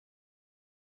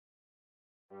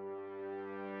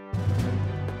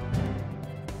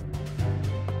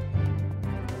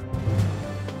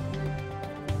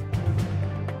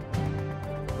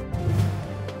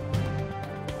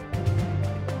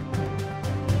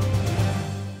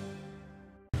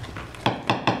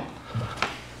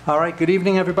All right, good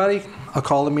evening, everybody. I'll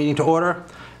call the meeting to order.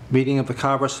 Meeting of the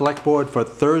Carver Select Board for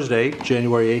Thursday,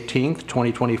 January 18th,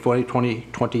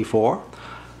 2024.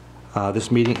 This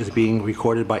meeting is being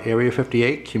recorded by Area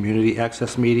 58, Community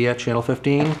Access Media, Channel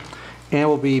 15, and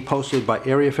will be posted by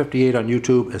Area 58 on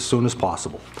YouTube as soon as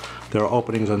possible. There are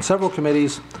openings on several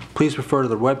committees. Please refer to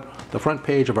the front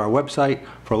page of our website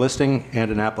for a listing and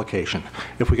an application.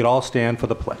 If we could all stand for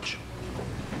the pledge.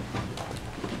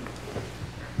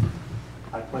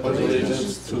 I pledge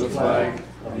allegiance to the flag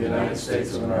of the United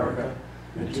States of America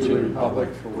and to the republic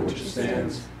for which it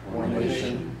stands, one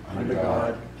nation, under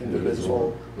God,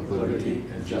 indivisible, with liberty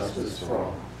and justice for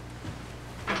all.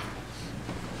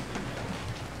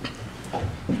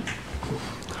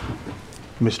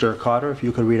 Mr. Carter, if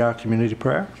you could read our community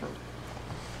prayer.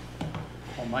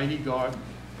 Almighty God,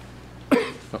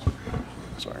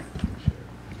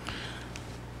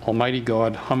 Almighty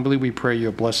God, humbly we pray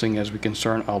your blessing as we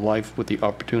concern our life with the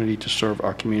opportunity to serve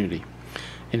our community.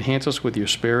 Enhance us with your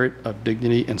spirit of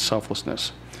dignity and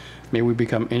selflessness. May we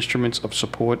become instruments of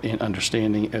support and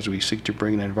understanding as we seek to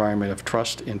bring an environment of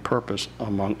trust and purpose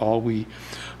among all we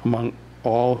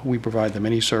provide the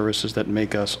many services that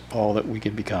make us all that we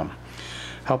can become.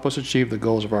 Help us achieve the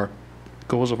goals of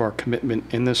our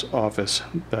commitment in this office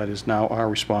that is now our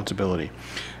responsibility.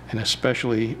 And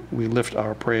especially, we lift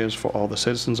our prayers for all the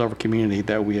citizens of our community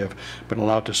that we have been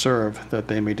allowed to serve, that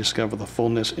they may discover the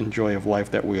fullness and joy of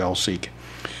life that we all seek.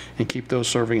 And keep those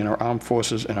serving in our armed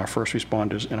forces and our first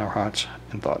responders in our hearts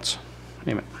and thoughts.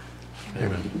 Amen.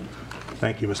 Amen.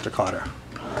 Thank you, Mr. Carter.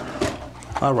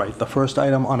 All right, the first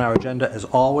item on our agenda, as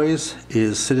always,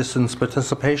 is citizens'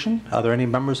 participation. Are there any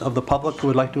members of the public who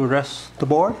would like to address the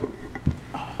board?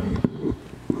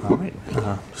 All right,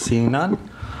 seeing none,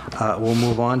 we'll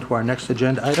move on to our next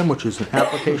agenda item, which is an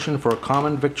application for a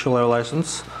common victualler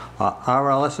license,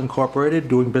 RLS Incorporated,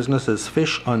 doing business as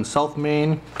Fish on South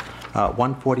Main,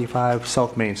 145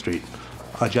 South Main Street.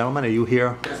 Gentlemen, are you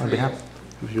here on behalf?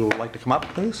 If you would like to come up,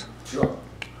 please. Sure.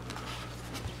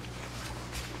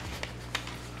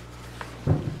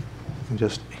 And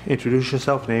just introduce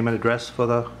yourself, name and address for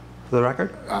the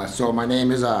record. So my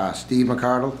name is Steve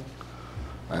McCardle.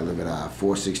 I live at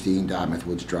 416 Dartmouth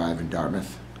Woods Drive in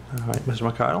Dartmouth. All right, Mr.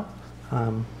 McCardle,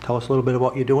 tell us a little bit about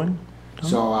what you're doing.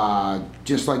 So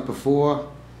just like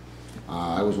before,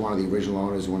 I was one of the original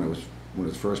owners when it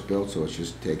was first built, so it's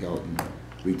just takeout and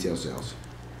retail sales.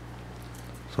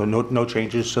 So no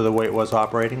changes to the way it was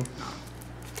operating?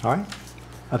 All right.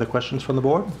 Other questions from the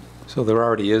board? So there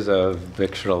already is a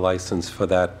victual license for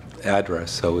that address,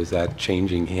 so is that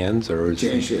changing hands, or is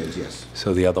Changed hands, yes.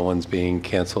 So the other one's being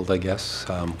canceled, I guess?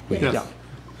 Yeah.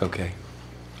 Okay.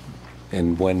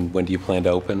 And when do you plan to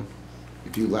open?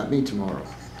 If you let me, tomorrow.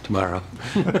 Tomorrow.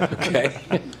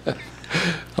 Okay.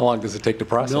 How long does it take to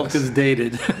process? Milk is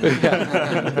dated.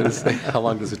 How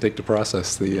long does it take to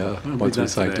process the, once we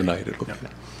sign tonight?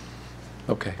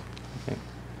 Okay.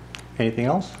 Anything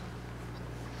else?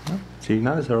 No? Seeing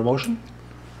none, is there a motion?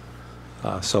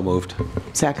 So moved.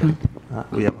 Second.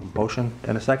 We have a motion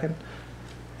and a second.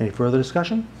 Any further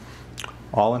discussion?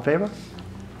 All in favor?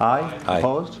 Aye. Aye.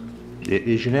 Opposed? It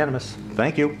is unanimous.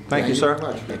 Thank you. Thank you, you sir.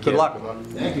 very much. Good luck.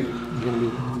 Thank you.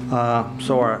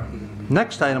 So our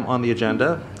next item on the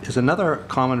agenda is another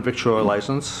common victualler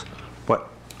license, but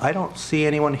I don't see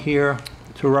anyone here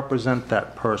to represent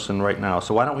that person right now.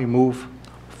 So why don't we move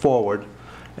forward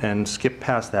and skip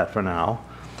past that for now,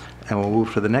 and we'll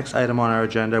move to the next item on our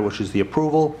agenda, which is the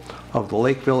approval of the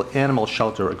Lakeville Animal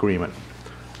Shelter Agreement.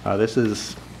 This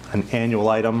is an annual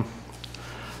item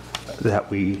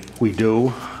that we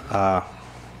do.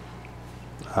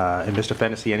 And Mr.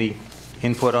 Fennessy, any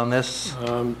input on this?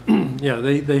 Yeah,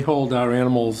 they hold our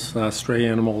animals, stray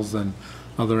animals and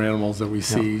other animals that we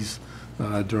seize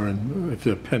if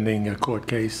they're pending a court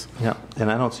case. Yeah,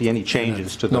 and I don't see any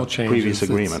changes to the No changes. previous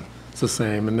agreement. It's the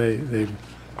same, and they've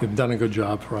done a good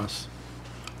job for us,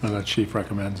 and the chief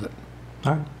recommends it.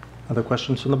 All right. Other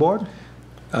questions from the board?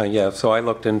 Yeah, so I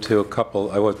looked into a couple.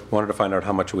 I wanted to find out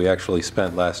how much we actually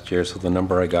spent last year. So the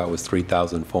number I got was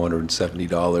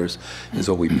 $3,470 is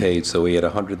what we paid. So we had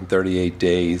 138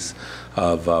 days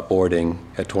of boarding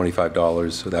at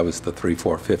 $25. So that was the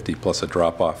 $3,450 plus a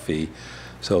drop-off fee.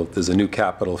 So there's a new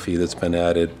capital fee that's been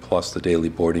added, plus the daily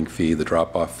boarding fee, the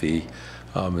drop-off fee,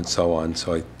 and so on.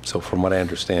 So from what I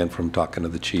understand from talking to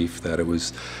the chief, that it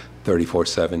was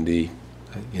 $3,470.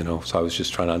 So I was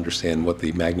just trying to understand what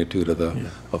the magnitude of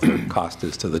the cost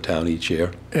is to the town each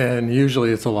year. And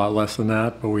usually it's a lot less than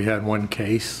that, but we had one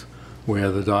case where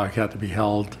the dog had to be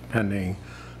held pending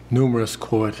numerous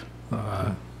court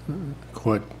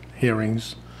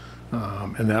hearings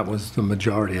And that was the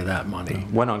majority of that money.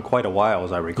 Went on quite a while,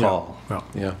 as I recall. Yeah.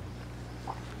 Yeah,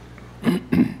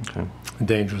 Okay. A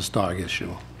dangerous dog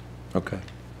issue. okay.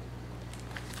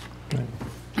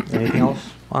 Anything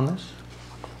else on this?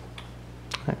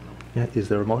 Okay. Yeah, is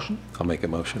there a motion? I'll make a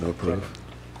motion to approve.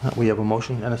 We have a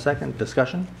motion and a second.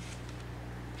 Discussion?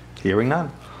 Hearing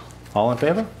none. All in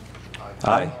favor?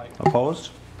 Aye.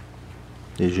 Opposed?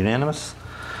 It is unanimous.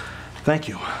 Thank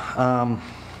you.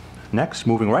 Next,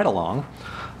 moving right along,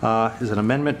 is an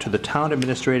amendment to the Town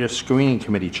Administrator Screening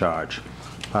Committee charge.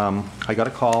 I got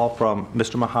a call from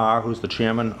Mr. Mahar, who's the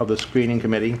chairman of the screening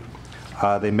committee.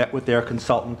 They met with their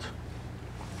consultant,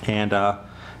 and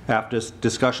after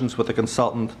discussions with the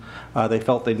consultant, they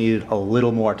felt they needed a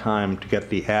little more time to get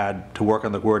the ad, to work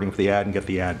on the wording for the ad and get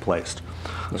the ad placed.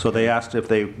 Okay. So they asked if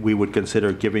we would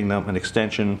consider giving them an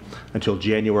extension until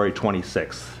January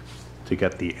 26th to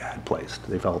get the ad placed.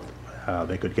 They felt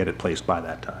they could get it placed by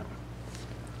that time.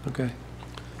 Okay.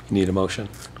 You need a motion?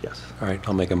 Yes. All right,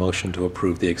 I'll make a motion to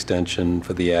approve the extension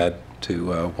for the ad to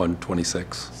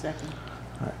 1/26. Second.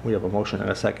 All right, we have a motion and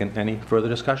a second. Any further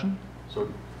discussion? So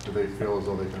do they feel as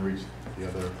though they can reach the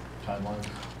other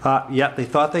timeline? Yeah, they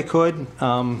thought they could.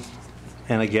 And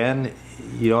again,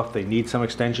 you know, if they need some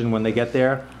extension when they get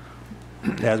there,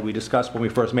 as we discussed when we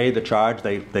first made the charge,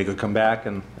 they could come back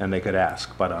and they could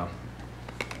ask. But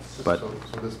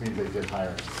So this means they did hire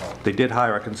a consultant? they did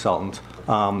hire a consultant.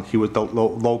 He was the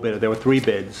low bidder. There were 3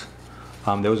 bids.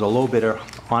 There was a low bidder.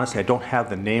 Honestly, I don't have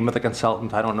the name of the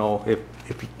consultant. I don't know if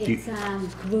you...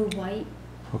 It's Grew White.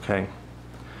 Okay.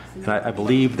 And I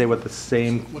believe they were the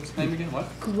same... What's the name again? What?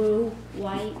 Grew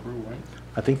White.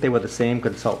 I think they were the same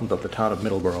consultant that the town of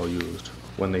Middleborough used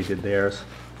when they did theirs.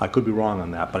 I could be wrong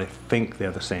on that, but I think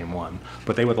they're the same one.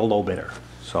 But they were the low bidder,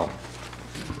 so...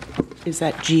 Is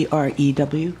that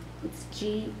GREW? It's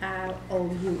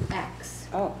GROUX.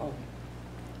 Oh,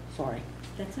 sorry.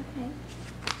 That's okay.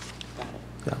 Got it.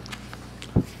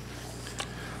 Yeah.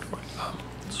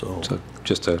 So, So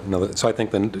just another, so I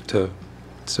think then to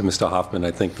Mr. Hoffman,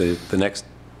 I think the next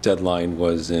deadline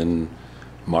was in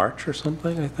March or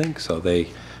something, I think. So it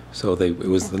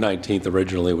was the 19th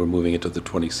originally, we're moving it to the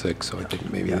 26th, so I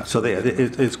think maybe. yeah, so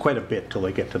it's quite a bit till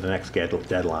they get to the next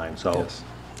deadline. So, Yes.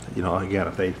 you know, again,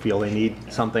 if they feel they need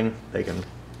something, they can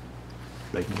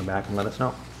come back and let us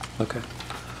know. Okay.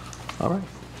 All right.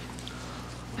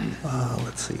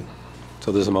 Let's see.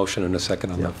 So there's a motion and a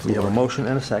second on the Yeah, floor. we have a motion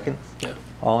and a second. Yeah.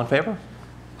 All in favor?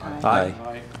 Aye.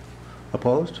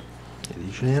 Opposed? It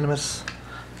is unanimous.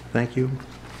 Thank you.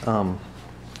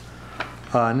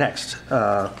 Next,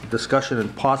 discussion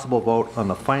and possible vote on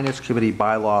the Finance Committee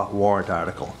bylaw warrant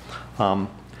article.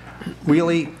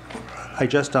 Really, I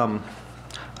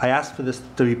asked for this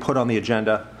to be put on the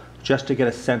agenda just to get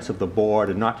a sense of the board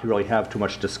and not to really have too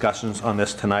much discussions on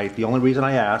this tonight. The only reason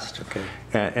I asked, Okay.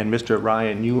 and Mr.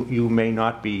 Ryan, you may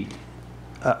not be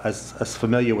as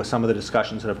familiar with some of the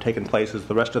discussions that have taken place as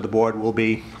the rest of the board will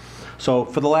be. So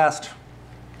for the last,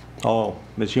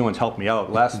 Ms. Ewens helped me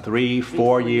out, last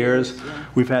 3-4 years,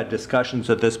 we've had discussions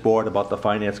at this board about the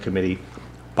Finance Committee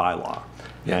bylaw.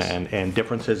 Yes. And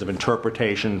differences of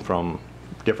interpretation from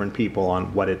different people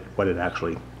on what it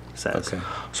actually says. Okay.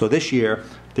 So this year,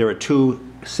 there are 2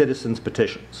 citizens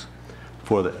petitions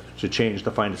to change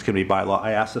the Finance Committee bylaw.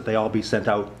 I asked that they all be sent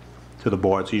out to the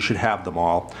board, so you should have them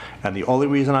all. And the only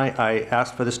reason I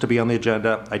asked for this to be on the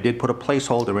agenda, I did put a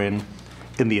placeholder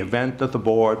in the event that the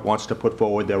board wants to put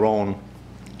forward their own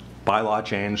bylaw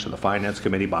change to the Finance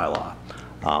Committee bylaw.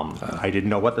 I didn't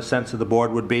know what the sense of the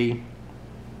board would be,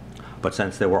 but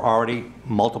since there were already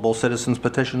multiple citizens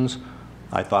petitions,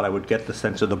 I thought I would get the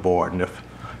sense of the board. And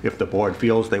if the board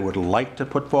feels they would like to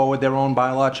put forward their own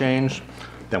bylaw change,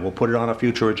 then we'll put it on a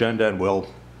future agenda and we'll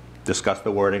discuss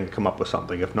the wording, come up with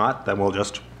something. If not, then we'll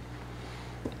just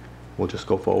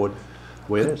go forward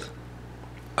the way it is.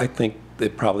 I think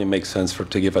it probably makes sense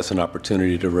to give us an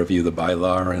opportunity to review the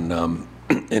bylaw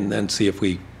and then see if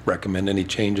we recommend any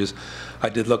changes. I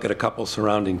did look at a couple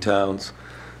surrounding towns.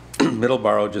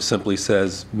 Middleborough just simply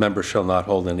says, members shall not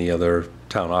hold any other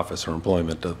town office or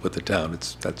employment with the town.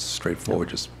 That's straightforward,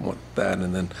 just want that.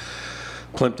 And then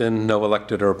Plimpton, no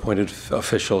elected or appointed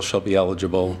official shall be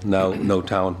eligible, no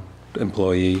town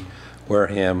employee.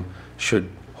 Wareham should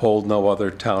hold no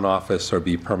other town office or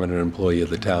be permanent employee of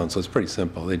the town. So it's pretty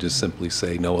simple. They just simply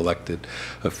say no elected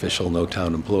official, no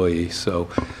town employee. So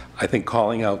I think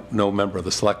calling out no member of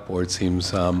the select board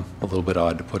seems a little bit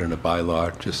odd to put in a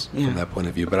bylaw, just Yeah. from that point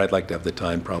of view, but I'd like to have the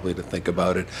time probably to think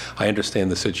about it. I understand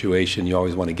the situation, you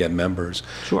always want to get members.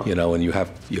 Sure. You know, and you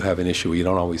have an issue where you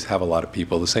don't always have a lot of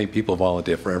people. The same people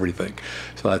volunteer for everything.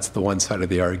 So that's the one side of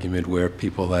the argument where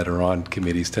people that are on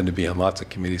committees tend to be on lots of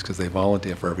committees because they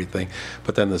volunteer for everything.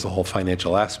 But then there's a whole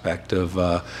financial aspect of,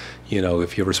 you know,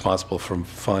 if you're responsible for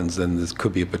funds, then there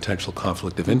could be a potential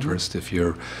conflict of interest if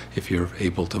you're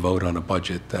able to vote on a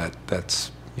budget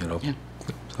that's, you know, Yeah.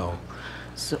 so.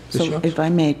 So if I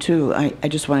may too, I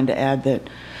just wanted to add that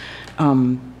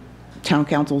town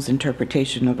council's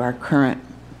interpretation of our current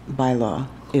bylaw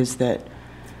is that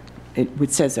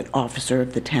it says that officer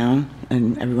of the town,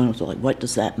 and everyone was like, what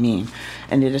does that mean?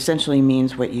 And it essentially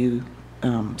means what you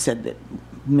said, that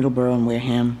Middleborough and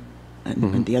Wareham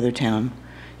and the other town,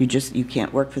 you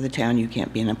can't work for the town, you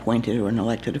can't be an appointed or an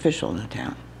elected official in the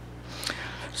town.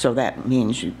 So that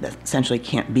means you essentially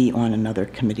can't be on another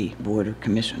committee, board, or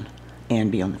commission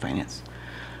and be on the finance.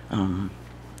 And,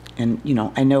 you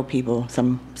know, I know people,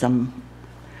 some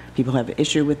people have an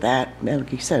issue with that.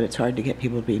 Like you said, it's hard to get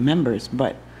people to be members,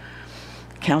 but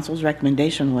council's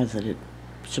recommendation was that it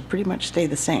should pretty much stay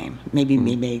the same. Maybe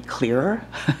be made clearer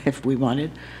if we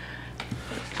wanted.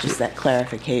 Just that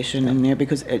clarification in there,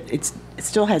 because it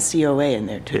still has COA in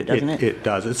there too, doesn't it? It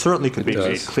does. It certainly could be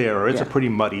made does. clearer. It's a Yeah. pretty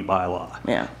muddy bylaw.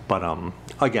 Yeah. But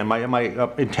again, my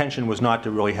intention was not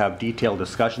to really have detailed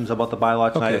discussions about the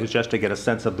bylaw tonight. Okay. It was just to get a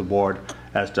sense of the board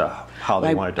as to how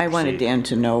they wanted to I proceed. wanted Dan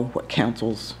to know what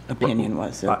council's opinion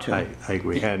was, though, too. I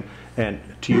agree. And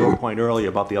to your point earlier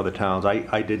about the other towns,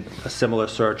 I did a similar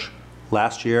search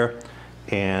last year,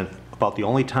 and about the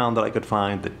only town that I could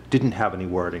find that didn't have any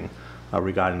wording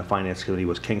regarding the Finance Committee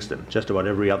was Kingston. Just about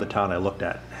every other town I looked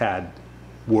at had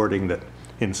wording that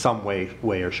in some way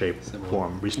or shape or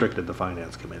form restricted the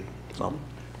Finance Committee. So,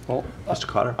 Well, Mr.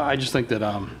 Cotter? I just think that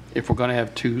if we're going to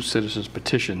have two citizens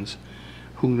petitions,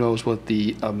 who knows what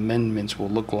the amendments will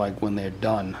look like when they're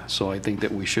done. So I think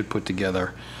that we should put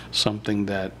together something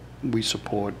that we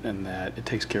support and that it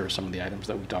takes care of some of the items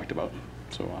that we talked about.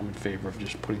 So I'm in favor of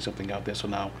just putting something out there, so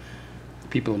now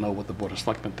people know what the Board of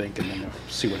Selectmen think, and then they'll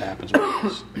see what happens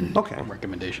with these Okay.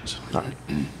 recommendations. All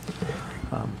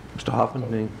right. Mr. Hoffman,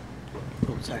 any?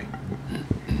 Oh, sorry.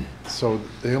 So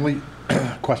the only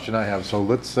question I have, so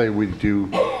let's say we do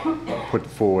put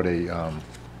forward a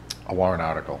warrant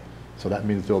article. So that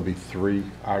means there'll be 3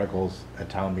 articles at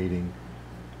town meeting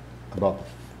about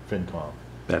the FinCom.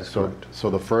 That is correct. So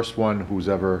the first one, whose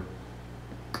ever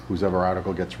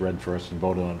article gets read first and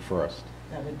voted on first.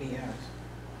 That would be ours,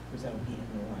 because that would be in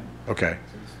the warrant. Okay.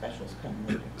 So the specials come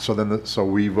later. So then, so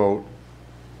we vote,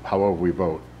 however we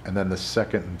vote, and then the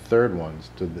second and third ones,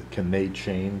 can they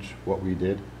change what we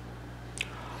did?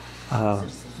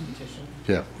 Citizen petition.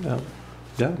 Yeah.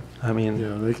 Yeah, I mean,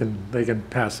 Yeah, they can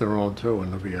pass their own too,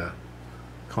 and there'll be a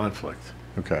conflict.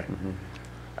 Okay.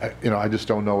 I just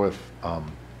don't know if,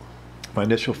 my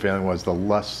initial feeling was the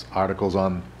less articles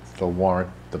on the warrant,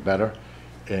 the better.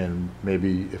 And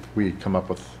maybe if we come up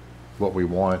with what we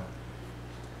want,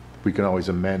 we can always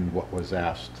amend what was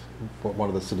asked, what one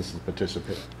of the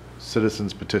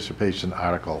citizens participation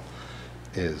article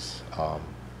is,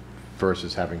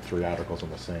 versus having 3 articles on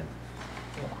the same.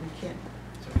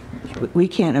 We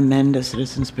can't amend the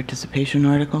citizens' participation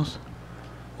articles.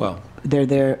 Well, They're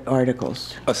their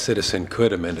articles. a citizen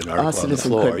could amend an article on the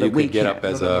citizen floor. could, You but we could get up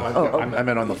can't. as a, I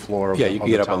meant on the floor. yeah, you could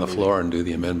get up on the town floor and do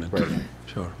the amendment. Right.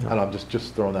 Sure. meeting. And I'm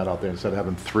just throwing that out there, instead of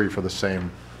having 3 for the same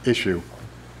issue,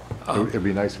 it'd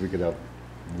be nice if we could have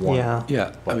 1. yeah.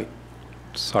 Yeah, I mean,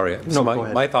 sorry. No, So go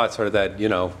ahead. my thoughts are that, you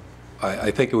know,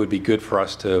 I think it would be good for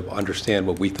us to understand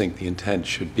what we think the intent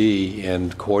should be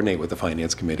and coordinate with the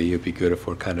Finance Committee. It'd be good if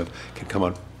we kind of can come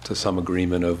up to some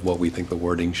agreement of what we think the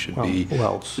wording should be,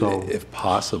 so- if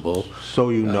possible.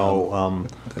 So you know,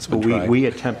 that's been tried. we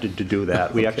attempted to do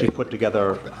that. We actually put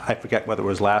together, I forget whether it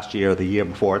was last year or the year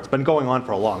before, it's been going on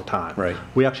for a long time. Right.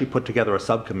 We actually put together a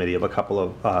subcommittee of a couple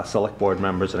of select board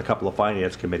members and a couple of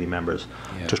finance committee members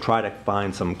Yeah. to try to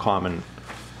find some common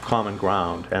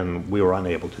ground, and we were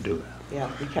unable to do that. Yeah,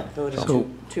 we kept voting So-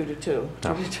 2 to 2.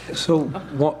 So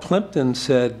what Plimpton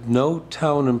said, no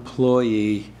town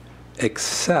employee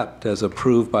except as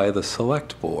approved by the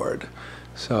select board.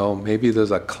 So maybe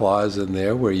there's a clause in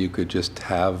there where you could just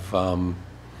have,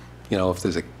 you know, if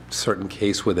there's a certain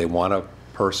case where they want a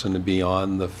person to be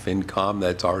on the FinCom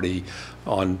that's already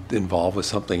involved with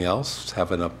something else,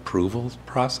 have an approval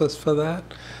process for that?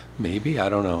 Maybe, I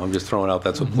don't know. I'm just throwing out,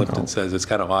 that's what Plimpton says. It's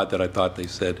kind of odd that I thought they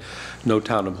said no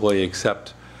town employee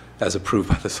except as approved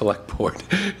by the select board,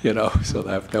 you know, so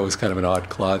that was kind of an odd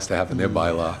clause to have in their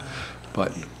bylaw.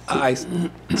 But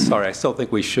sorry, I still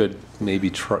think we should maybe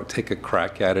take a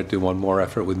crack at it, do one more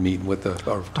effort with meeting with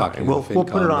or talking with FinCom. We'll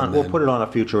put it on, and we'll then- put it on a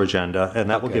future agenda, and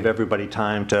that will Okay. give everybody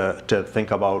time to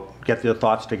think about, get their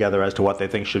thoughts together as to what they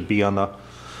think should be on the,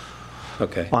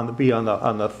 Okay. on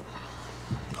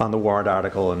the warrant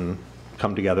article, and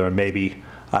come together, and maybe,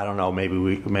 I don't know, maybe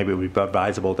it would be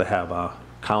advisable to have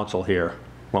counsel here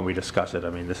when we discuss it. I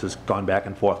mean, this has gone back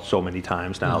and forth so many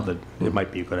times now that it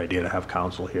might be a good idea to have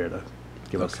counsel here to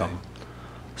give us Okay.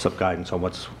 some guidance on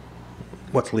what's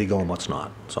legal and what's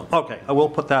not. So, okay, I will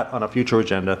put that on a future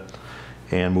agenda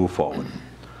and move forward.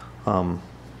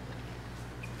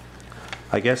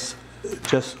 I guess,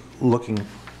 just looking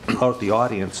out at the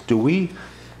audience, did we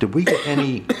get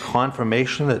any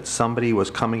confirmation that somebody was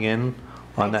coming in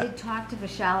on I that? did talk to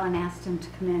Vishal and asked him to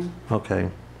come in.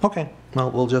 Okay,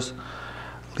 well, we'll just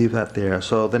leave that there.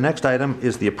 So the next item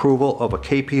is the approval of a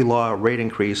KP Law rate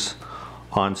increase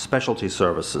on specialty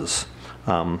services.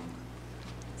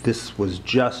 This was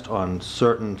just on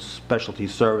certain specialty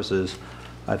services.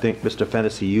 I think, Mr.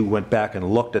 Fennessy, you went back and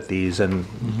looked at these, and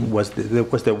was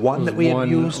there one that we had One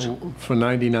used? for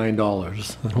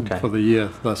 $99 Okay. for the year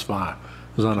thus far.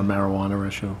 It was on a marijuana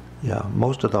issue. Yeah,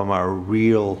 most of them are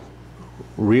real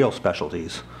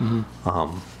specialties.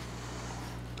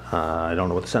 I don't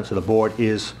know what the sense of the board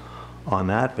is on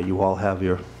that, but you all have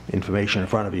your information in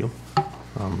front of you.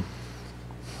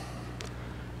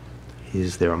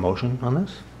 Is there a motion on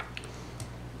this?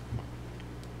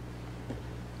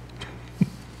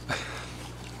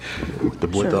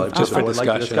 Sure. Just for would like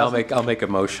to discussion, discuss it? I'll make a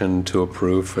motion to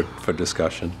approve for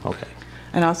discussion. Okay,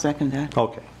 And I'll second that.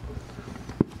 okay.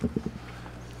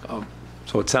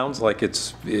 So it sounds like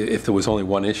if there was only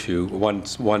one issue,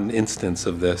 one instance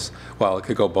of this, well, it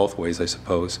could go both ways, I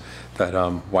suppose, that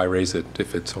why raise it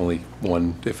if it's only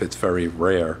one, if it's very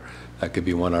rare? That could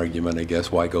be one argument, I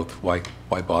guess. Why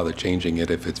bother changing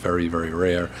it if it's very, very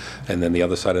rare? And then the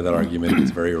other side of that argument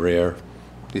is very rare.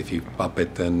 If you up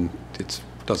it, then it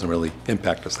doesn't really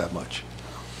impact us that much.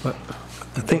 But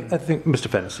I think, Mr.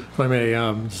 Fennessy. if I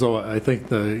may, so I think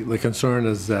the concern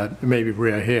is that it may be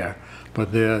rare here,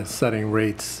 but they're setting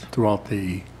rates throughout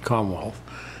the Commonwealth.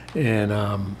 And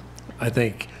I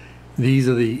think these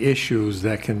are the issues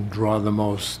that can draw the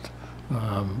most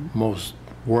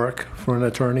work for an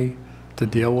attorney to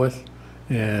deal with,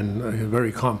 and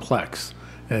very complex,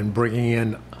 and bringing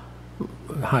in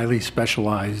highly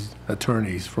specialized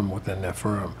attorneys from within their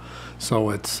firm. So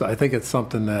I think it's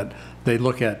something that they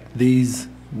look at this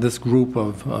group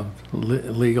of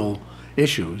legal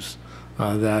issues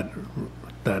that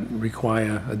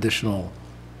require additional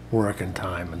work and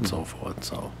time and so forth,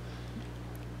 so.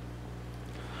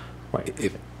 Right.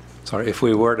 If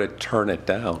we were to turn it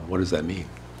down, what does that mean?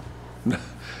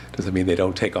 Does it mean they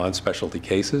don't take on specialty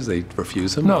cases? They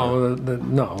refuse them? or-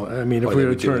 No, I mean, if Or we they were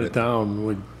would to do turn it it down,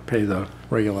 we'd pay the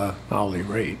regular hourly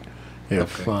rate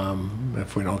if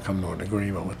we don't come to an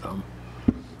agreement with them.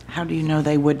 How do you know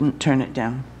they wouldn't turn it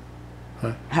down?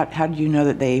 Huh? How do you know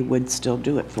that they would still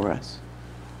do it for us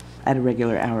at a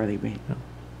regular hourly rate?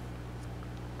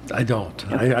 I don't.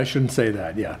 I shouldn't say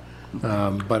that, yeah.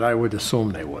 But I would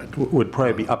assume they would. Would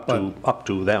probably be up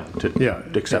to them to Yeah,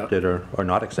 accept it or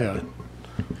not accept it.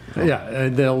 Yeah,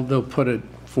 and they'll put it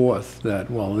forth that,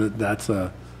 well, that's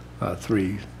a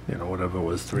whatever it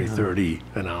was, $3.30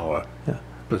 an hour Yeah.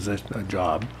 position, a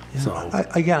job, so.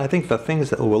 Again, I think the things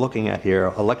that we're looking at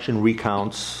here, election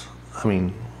recounts, I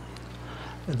mean,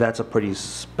 that's a pretty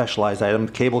specialized item.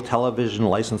 Cable television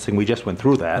licensing, we just went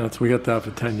through that. We got that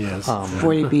for 10 years.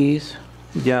 40Bs?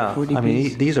 Yeah, 40 I mean,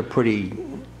 Bs. these are pretty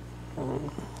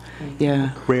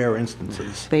Yeah, rare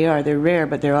instances. they are. They're rare,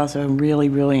 but they're also really,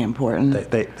 really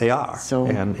important. They are. So,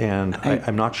 And I-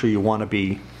 I'm not sure you want to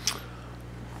be,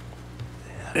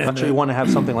 I'm not sure you want to have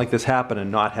something like this happen and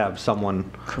not have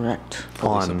someone Correct.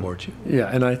 Fully on. support you. Yeah,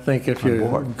 and I think if On you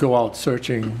board. go out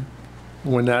searching,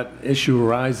 when that issue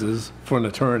arises for an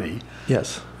attorney,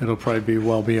 Yes. it'll probably be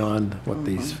well beyond what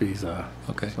these fees are.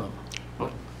 Okay. So,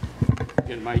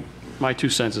 Again, my 2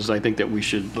 cents is I think that we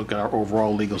should look at our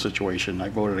overall legal situation. I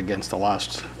voted against the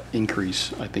last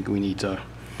increase. I think we need to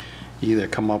either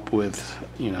come up with,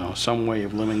 some way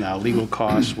of limiting our legal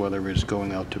costs, whether it's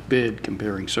going out to bid,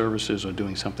 comparing services, or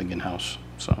doing something in-house.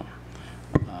 So,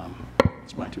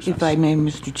 that's my 2 cents. If I may,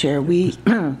 Mr. Chair, we,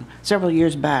 several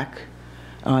years back,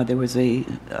 there was a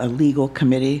legal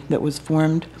committee that was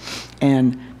formed,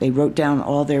 and they wrote down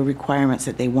all their requirements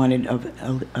that they wanted of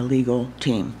a legal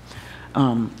team.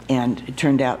 And it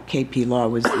turned out KP Law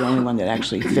was the only one that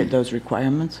actually fit those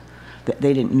requirements.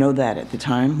 They didn't know that at the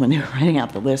time when they were writing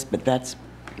out the list, but that's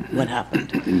what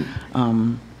happened.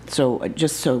 So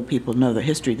just so people know the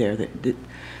history there, that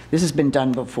this has been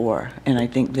done before, and I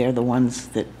think they're the ones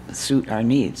that suit our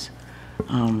needs.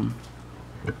 And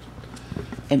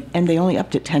they only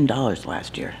upped it $10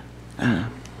 last year. Yeah,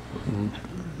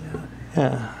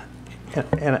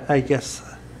 and I guess,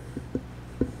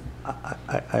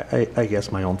 I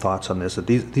guess my own thoughts on this, that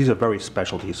these are very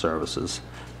specialty services,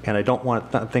 and I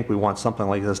don't think we want something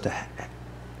like this to,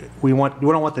 we don't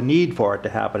want the need for it to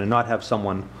happen and not have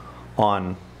someone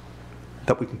on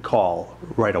that we can call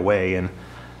right away. And,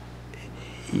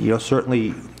 you know,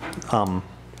 certainly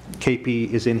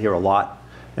KP is in here a lot,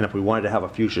 and if we wanted to have a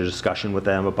future discussion with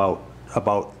them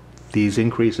about these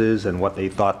increases and what they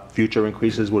thought future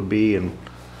increases would be, and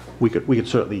we could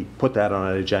certainly put that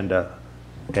on an agenda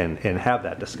and have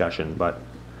that discussion, but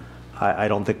I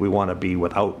don't think we want to be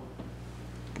without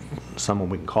someone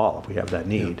we can call if we have that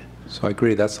need. So I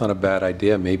agree, that's not a bad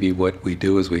idea. Maybe what we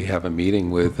do is we have a meeting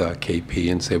with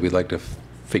KP and say we'd like to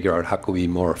figure out how can we be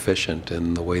more efficient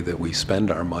in the way that we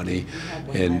spend our money.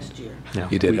 And Yeah.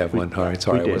 you did have one, all right,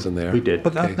 sorry I wasn't there. We did,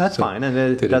 but Okay, that's so fine, and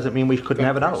it doesn't mean we couldn't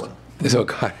have it out. So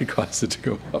it costs it to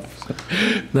go up.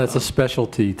 That's a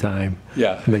specialty time.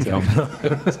 Yeah, They come.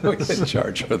 exactly. So we can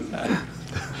charge for that.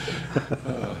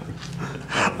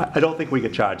 I don't think we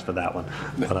could charge for that one.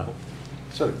 But,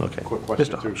 So, okay. quick question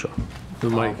Just, too. sure. The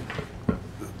mic.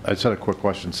 I just had a quick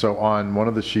question. So on one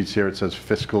of the sheets here, it says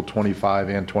fiscal 25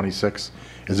 and 26.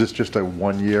 Is this just a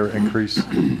one-year increase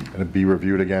and it'd be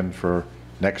reviewed again for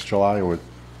next July? Or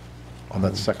on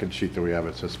that second sheet that we have,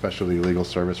 it says specialty legal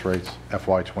service rates,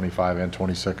 FY 25 and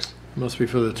 26? Must be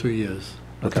for the 2 years,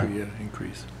 a Okay. 2-year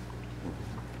increase.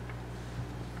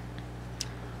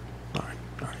 All right,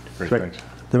 all right. Great, Great. thanks. Is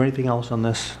there anything else on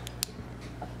this?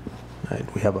 All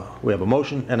right, we have a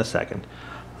motion and a second.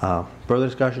 Further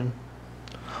discussion?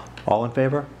 All in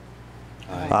favor?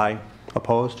 Aye.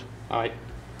 Opposed? Aye.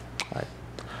 Aye.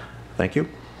 Thank you.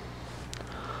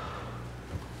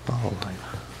 All right.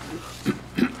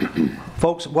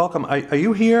 Folks, welcome. Are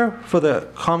you here for the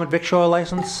common victualler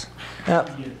license?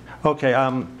 Okay,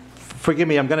 forgive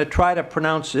me, I'm going to try to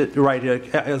pronounce it right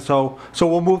here. So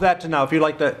we'll move that to now. If you'd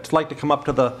like to come up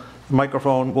to the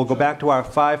microphone, we'll go back to our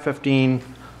 5:15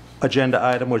 agenda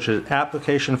item, which is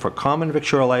application for common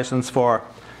victualler license for,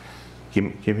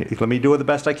 let me do it the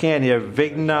best I can here,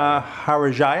 Vigna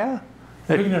Harajaya?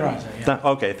 Vignaraja, yeah.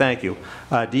 Okay, thank you.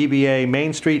 DBA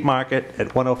Main Street Market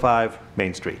at 105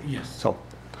 Main Street. Yes. So,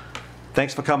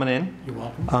 thanks for coming in. You're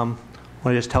welcome.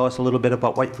 Want to just tell us a little bit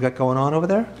about what you've got going on over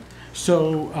there?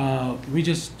 So we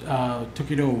just took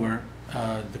it over.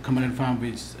 The Cumberland Farm,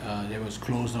 which it was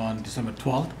closed on December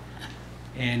 12th,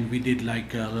 and we did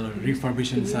like a little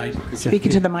refurbishing site. Speak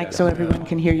into the mic so everyone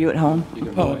can hear you at home.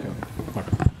 Oh, okay.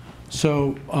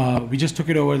 So we just took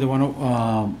it over.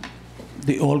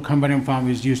 The old Cumberland Farm,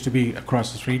 which used to be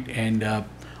across the street and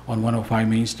on 105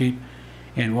 Main Street.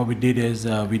 And what we did is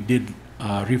we did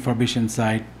refurbishing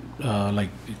site, like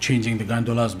changing the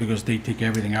gondolas because they take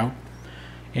everything out.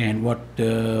 And what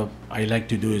I like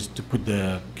to do is to put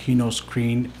the Kino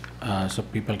screen so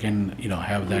people can,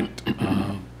 have that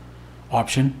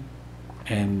option.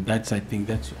 And I think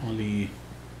that's the only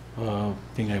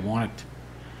thing I wanted.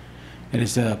 And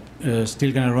it's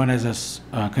still gonna run as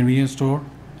a convenience store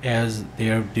as they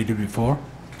did it before.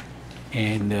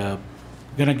 And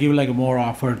gonna give like a more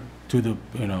offer to the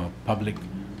public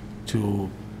to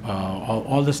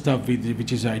all the stuff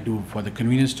which is I do for the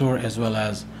convenience store as well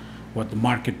as what the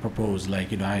market proposed.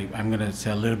 Like I'm gonna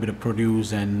sell a little bit of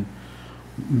produce and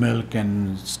milk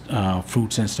and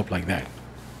fruits and stuff like that.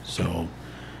 So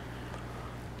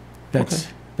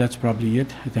that's probably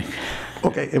it, I think.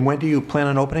 Okay, and when do you plan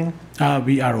on opening?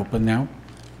 We are open now.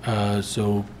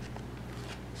 So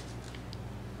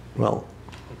Well,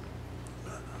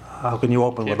 how can you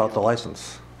open without the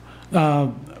license?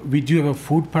 we do have a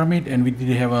food permit and we did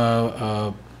have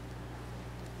a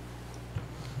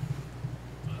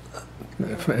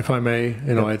If I may,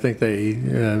 I think they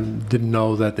didn't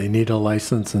know that they need a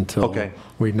license until Okay.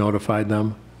 we notified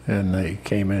them, and they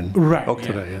came in. right. Okay.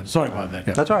 Yeah. Today, yeah. Sorry about that.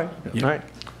 Yeah. That's all right, Yeah. all right.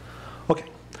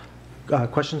 Okay.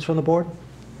 Questions from the board?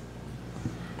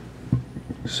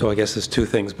 So I guess there's two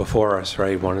things before us,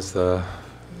 right? One is the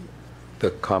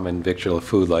common victualler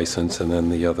food license, and then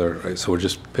the other, so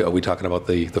are we talking about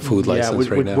the food license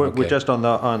right now? We're Okay. just on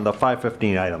the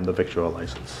 5:15 item, the victualler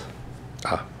license.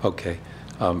 Okay.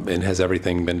 And has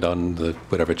everything been done,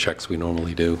 whatever checks we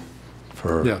normally do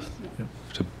for? Yes.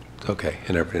 Okay,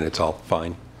 and everything, it's all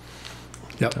fine?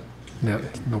 Yep, yep,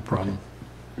 no problem.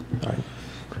 All right.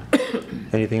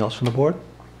 Anything else from the board?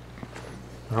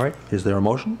 All right, is there a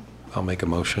motion? I'll make a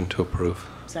motion to approve.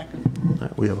 Second. All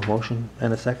right, we have a motion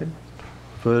and a second.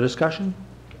 Further discussion?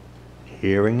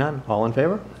 Hearing none. All in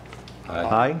favor?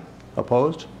 Aye.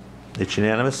 Opposed? It's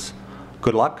unanimous.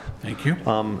 Good luck. Thank you.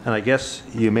 And I guess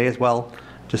you may as well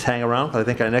just hang around, 'cause I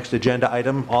think our next agenda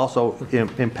item also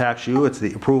impacts you. It's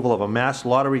the approval of a Mass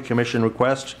Lottery Commission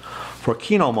request for a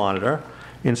Keno monitor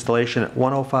installation at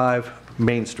 105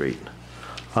 Main Street.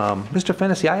 Mr.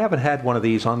 Fennessy, I haven't had one of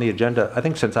these on the agenda, I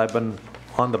think, since I've been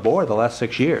on the board the last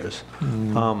 6 years.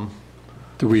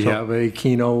 Do we So- have a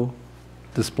Keno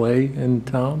display in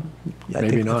town? I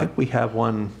Maybe think, I not. think we have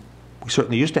one. We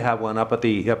certainly used to have one up at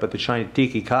the Shiny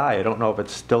Tiki Kai. I don't know if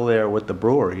it's still there with the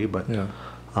brewery, but Yeah.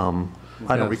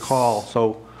 I don't Yes. recall.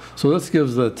 So So this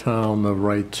gives the town the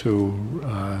right to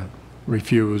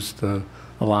refuse to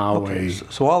allow okay, a,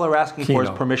 so all they're asking for is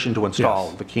Keno. permission to install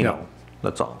Yes. the Keno. Yeah.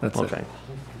 That's all. That's it. okay.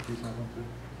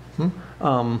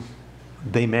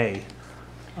 They may.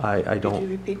 I Could you don't.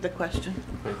 repeat the question?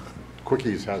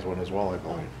 Quickies has one as well, I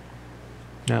believe.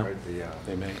 Yeah. Right, the,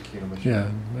 They may. Keno machine. yeah,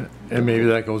 and maybe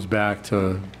that goes back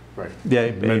to, Right.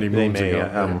 Yeah, Many they moons may.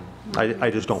 ago, I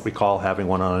just don't recall having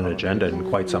one on an agenda in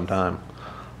quite some time.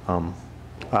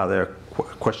 Are there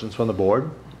questions from the board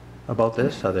about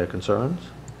this? Are there concerns?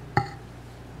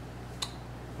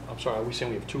 I'm sorry, are we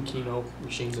saying we have 2 Keno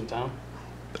machines in town?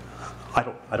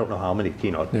 I don't know how many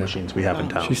Keno Yeah. machines we have in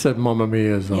town. she said Mamma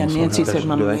Mia's also. Yeah, Nancy has said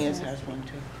one. Mamma Do they? Mia's has one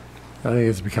too. I think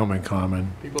it's becoming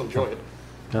common. People enjoy it.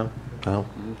 No? No?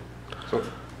 So,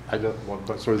 I just, one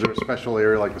question, so is there a special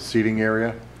area, like a seating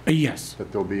area, Yes.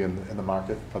 that there'll be in the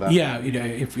market for that? Yeah,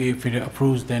 if it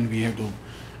approves, then we have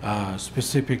to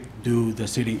specific do the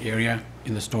seating area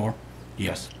in the store.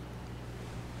 Yes.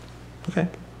 Okay.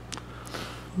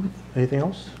 Anything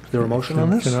else? Is there a motion on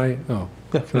this? Can I, oh,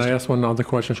 Yeah, can I ask one other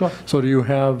question? Sure. So do you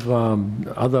have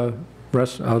other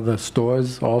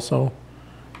stores also?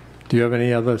 Do you have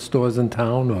any other stores in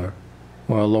town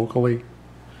or locally?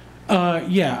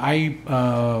 Yeah, I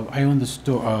own the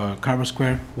store, Carver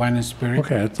Square Wine and Spirit.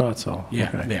 Okay, I thought so. Yeah,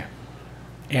 Okay. there.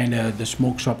 And the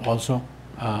smoke shop also,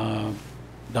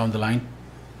 down the line.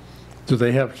 Do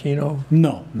they have Keno?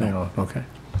 No, They no. don't, okay.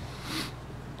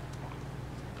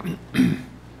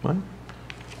 Right.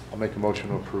 I'll make a motion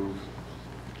to approve.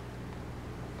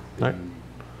 Right.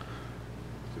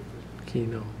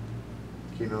 Keno.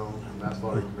 Keno, Mass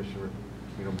Lottery Commission,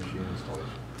 Keno machine installation.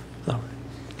 All right.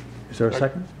 Is there a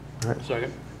second? All right.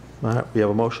 Second? All right, we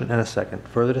have a motion and a second.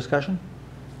 Further discussion?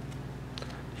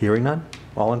 Hearing none?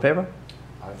 All in favor?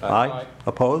 Aye.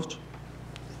 Opposed?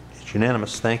 It's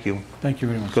unanimous. Thank you. Thank you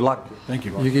very much. Good luck. Thank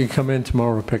you. You can come in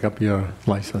tomorrow to pick up your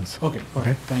license. Okay,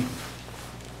 Okay. thank you.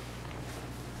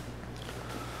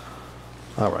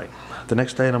 All right. The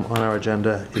next item on our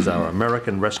agenda is our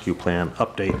American Rescue Plan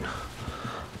update.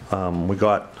 We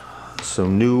got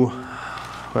some new,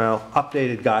 well,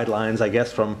 updated guidelines, I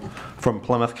guess, from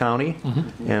Plymouth County.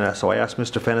 And so I asked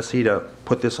Mr. Fennessy to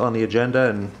put this on the agenda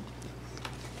and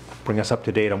bring us up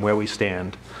to date on where we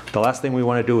stand. The last thing we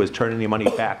want to do is turn any money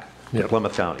back to Yep.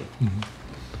 Plymouth County.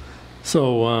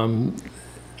 So,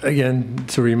 again,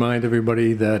 to remind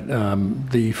everybody that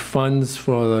the funds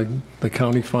for the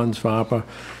county funds for ARPA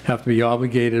have to be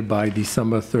obligated by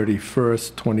December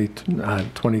 31st,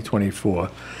 2024,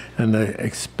 and they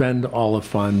expend all the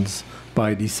funds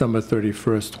by December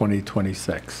 31st,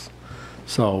 2026.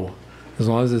 So, as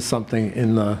long as there's something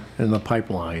in the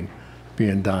pipeline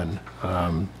being done,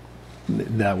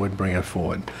 that would bring it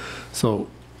forward. So,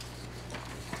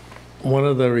 one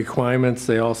of the requirements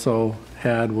they also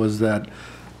had was that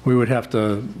we would have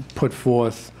to put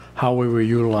forth how we were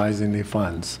utilizing the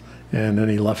funds and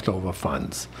any leftover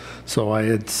funds. So I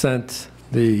had sent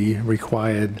the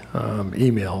required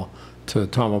email to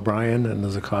Tom O'Brien, and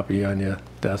there's a copy on your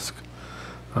desk.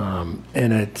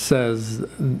 And it says,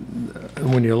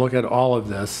 when you look at all of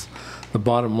this, the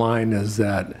bottom line is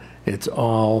that it's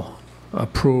all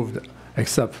approved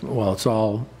except, well, it's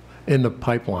all in the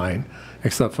pipeline,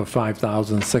 except for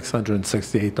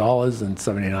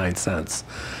 $5,668.79.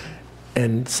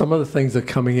 And some of the things are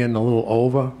coming in a little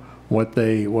over what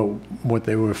they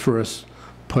were first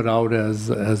put out as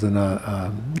an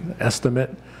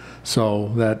estimate. So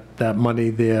that money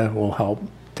there will help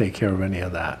take care of any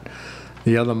of that.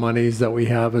 The other monies that we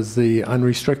have is the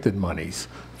unrestricted monies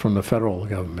from the federal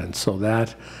government. So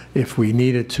that, if we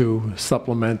needed to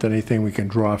supplement anything, we can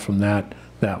draw from that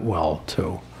well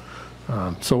too.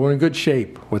 So we're in good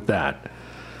shape with that.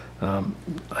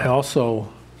 I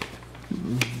also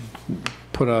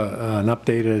put an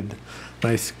updated,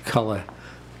 nice color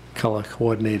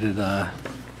coordinated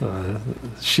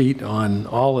sheet on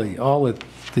all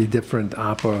the different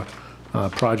ARPA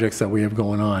projects that we have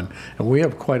going on. And we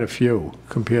have quite a few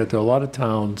compared to a lot of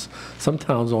towns. Some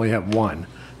towns only have one.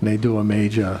 and they do a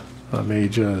major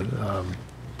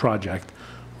project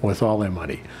with all their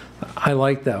money. I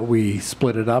like that we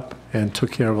split it up and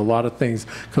took care of a lot of things,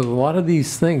 because a lot of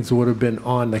these things would have been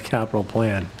on the capital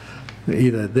plan,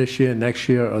 either this year, next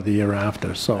year, or the year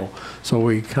after. So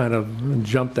we kind of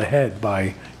jumped ahead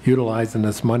by utilizing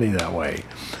this money that way.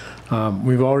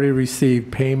 We've already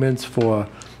received payments for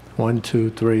 1, 2,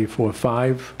 3, 4,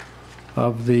 5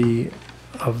 of the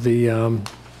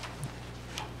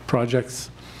projects.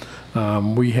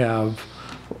 We have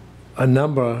a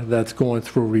number that's going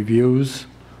through reviews,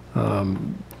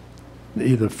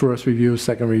 either first review,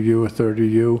 second review, or third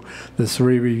review. There's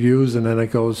 3 reviews, and then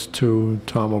it goes to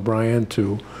Tom O'Brien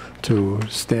to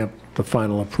stamp the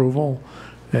final approval,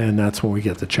 and that's when we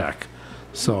get the check.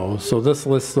 So this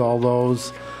lists all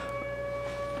those.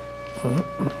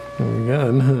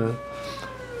 Again,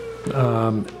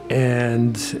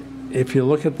 and if you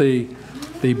look at the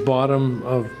bottom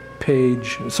of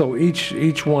page, so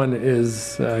each one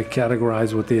is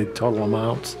categorized with the total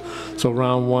amounts. So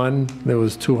round 1, there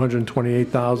was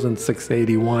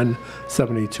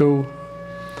 $228,681.72.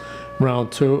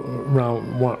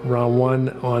 Round 1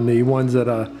 on the ones that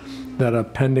are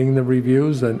pending the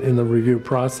reviews and in the review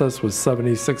process was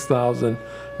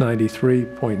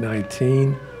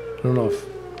 $76,093.19. I don't know if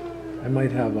I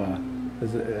might have a.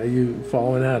 Are you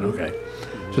following that? Okay.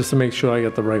 Just to make sure I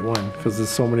get the right one, because there's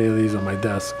so many of these on my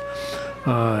desk.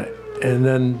 And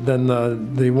then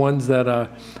the ones that are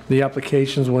the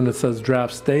applications, when it says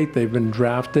draft state, they've been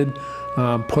drafted,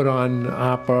 put on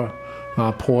ARPA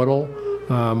portal.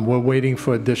 We're waiting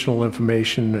for additional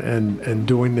information and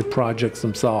doing the projects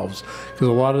themselves, because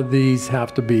a lot of these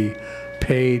have to be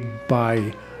paid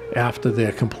by after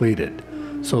they're completed.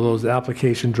 So those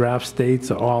application draft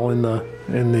states are all in the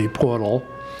portal.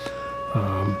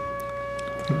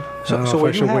 So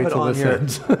when you have it on here,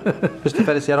 Mr.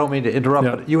 Fedesi, I don't mean to interrupt,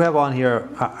 but you have on here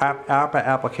ARPA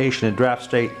application and draft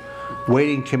state,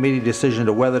 waiting committee decision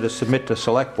to whether to submit to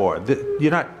select board. You're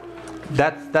not.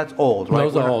 That's old, right?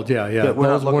 Those are old, yeah.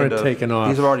 Those weren't taken off.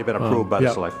 These have already been approved by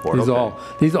the select board.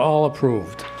 These are all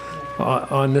approved.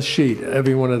 On this sheet,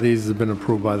 every one of these has been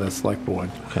approved by the select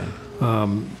board. Okay.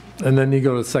 And then you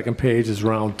go to the second page is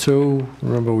round 2.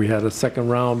 Remember, we had a second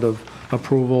round of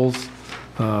approvals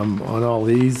on all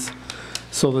these.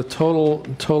 So the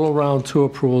total round 2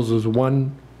 approvals was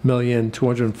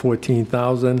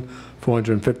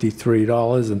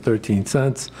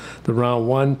 $1,214,453.13. The round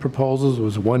 1 proposals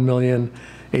was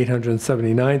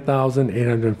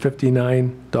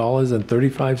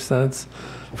 $1,879,859.35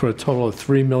 for a total of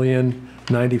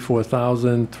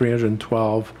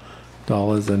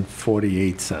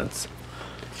 $3,094,312.48.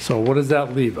 So what does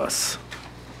that leave us?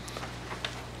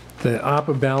 The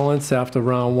ARPA balance after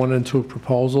round 1 and 2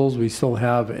 proposals, we still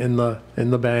have in the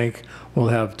bank, we'll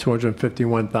have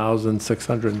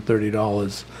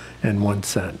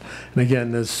 $251,630.01. And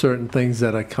again, there's certain things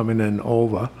that are coming in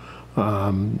over.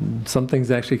 Some things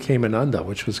actually came in under,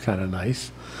 which was kind of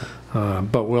nice.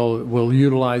 But we'll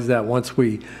utilize that once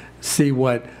we see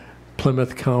what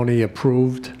Plymouth County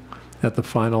approved at the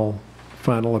final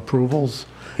approvals.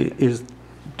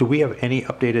 Do we have any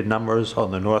updated numbers on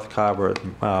the North Carver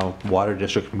Water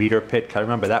District meter pit? I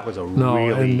remember that was a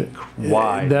really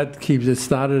wide. It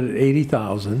started at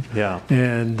 80,000. Yeah.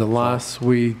 And the last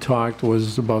we talked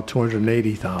was about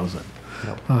 280,000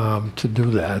 to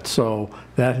do that. So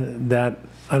that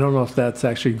I don't know if that's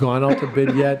actually gone out to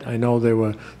bid yet. I know they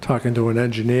were talking to an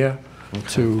engineer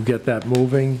to get that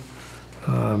moving.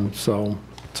 So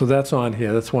that's on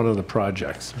here. That's one of the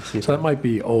projects. So that might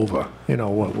be over,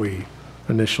 what we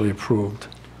initially approved.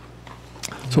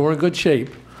 So we're in good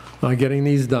shape getting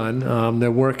these done. They're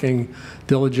working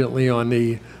diligently on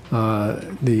the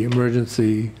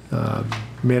emergency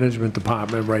management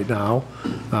department right now.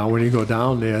 When you go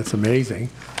down there, it's amazing,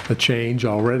 the change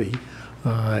already.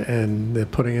 And they're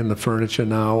putting in the furniture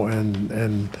now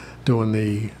and doing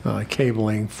the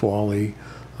cabling for all the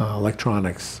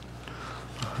electronics.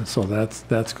 So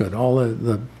that's good. All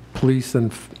the police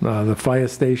and the fire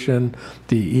station,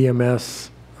 the EMS,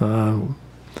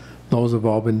 those have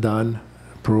all been done,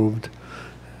 approved,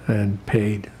 and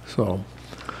paid. So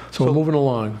we're moving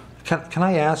along. Can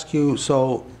I ask you,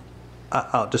 so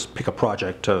I'll just pick a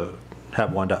project to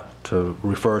have one to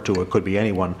refer to. It could be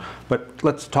anyone. But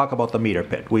let's talk about the meter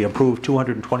pit. We approved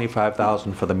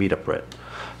 $225,000 for the meter pit.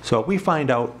 So if we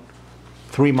find out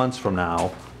 3 months from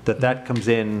now that comes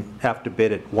in after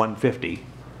bid at $150,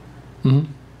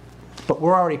 but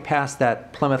we're already past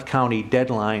that Plymouth County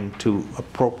deadline to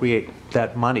appropriate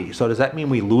that money. So does that mean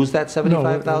we lose that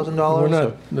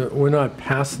 $75,000? We're not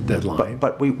past the deadline.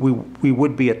 But we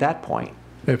would be at that point.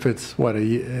 if it's, what,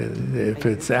 if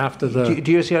it's after the...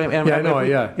 Do you see what I mean? Yeah, I know,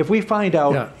 yeah. If we find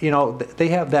out, Yeah. you know, they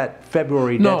have that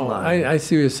February No, deadline. I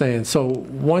see what you're saying. So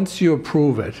once you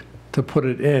approve it, to put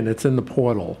it in, it's in the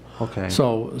portal. Okay.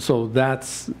 So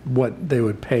that's what they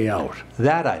would pay out.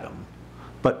 That item.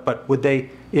 But would they,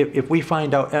 if we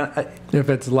find out, If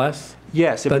it's less,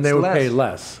 yes, if then it's they would pay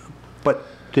less. less. But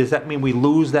does that mean we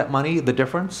lose that money, the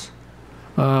difference?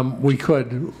 We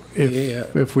could,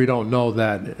 if we don't know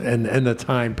that, and the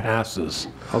time passes.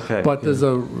 Okay. But there's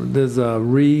a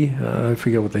I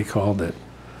forget what they called it,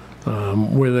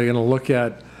 where they're gonna look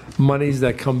at monies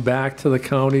that come back to the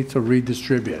county to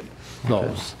redistribute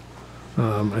those.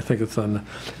 I think it's on,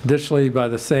 additionally, by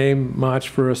the same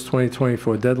March 1st,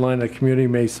 2024 deadline, the community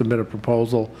may submit a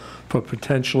proposal for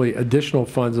potentially additional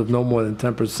funds of no more than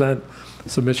 10%.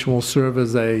 Submission will serve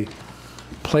as a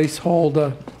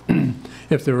placeholder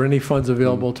if there are any funds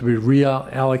available to be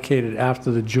reallocated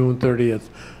after the June 30th,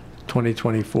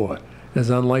 2024. It is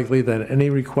unlikely that any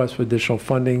request for additional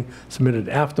funding submitted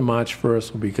after March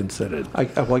 1st will be considered.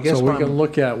 Well, I guess So we what can I'm-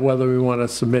 look at whether we want to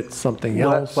submit something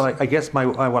Well, else. I guess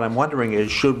what I'm wondering is,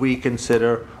 should we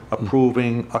consider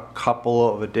approving a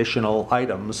couple of additional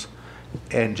items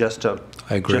and just to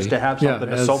I agree. just to have Yeah, something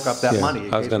to as- soak up that Yeah, money?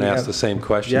 in I was case going to we ask have- the same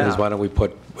question, is Yeah. why don't we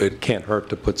it can't hurt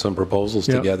to put some proposals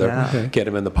Yeah. together, Yeah. Okay. get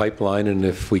them in the pipeline, and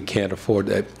if we can't afford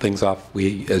things off,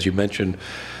 as you mentioned,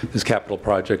 there's capital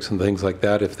projects and things like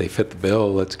that, if they fit the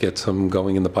bill, let's get some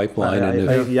going in the pipeline, and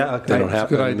if yeah, they don't okay.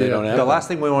 happen, Good they idea. don't The happen. last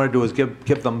thing we want to do is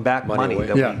give them back Money money away.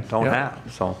 that we Yeah, don't yeah.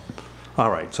 have, so. All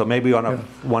right, so maybe on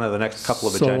one of the next couple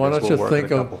of So why agendas, don't we'll you work on a think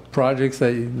couple. of projects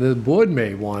that the board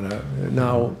may want to,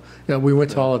 now, you know, we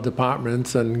went to all the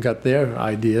departments and got their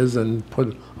ideas and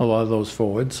put a lot of those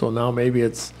forward, so now maybe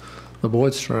it's the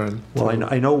board's turn. Well,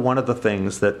 I know one of the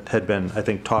things that had been, I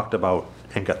think, talked about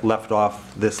and got left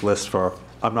off this list for,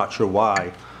 I'm not sure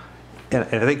why, and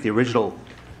I think the original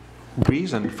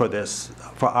reason for this,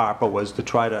 for ARPA, was to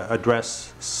try to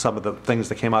address some of the things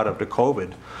that came out of the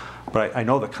COVID. But I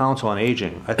know the Council on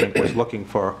Aging, I think, was looking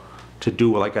to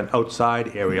do like an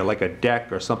outside area, like a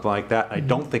deck or something like that. I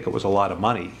don't think it was a lot of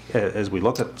money as we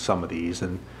look at some of these,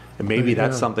 and maybe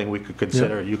that's Yeah. something we could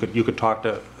consider. You could talk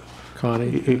to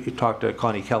Connie? you talk to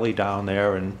Connie Kelly down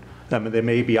there, and I mean, there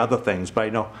may be other things,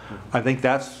 but I think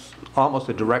that's almost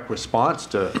a direct response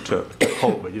to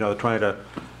COVID, you know, trying to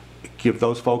give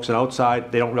those folks an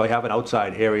outside, they don't really have an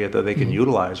outside area that they can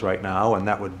utilize right now, and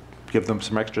that would give them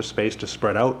some extra space to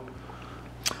spread out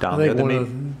I down there. think They one may- of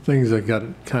the things that got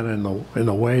kind of in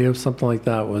the way of something like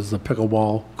that was the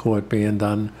pickleball court being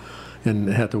done, and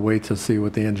had to wait to see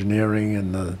what the engineering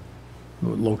and the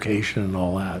location and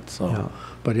all that, Yeah. so.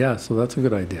 But yeah, so that's a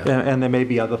good idea. And there may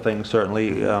be other things,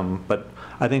 certainly, but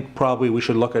I think probably we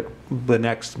should look at the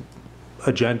next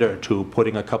agenda or two,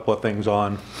 putting a couple of things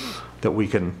on that we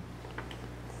can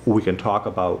talk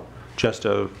about, just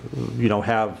to, you know,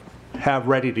 have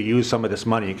ready to use some of this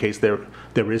money in case there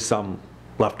is some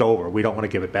left over. We don't want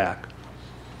to give it back.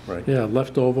 Right. Yeah,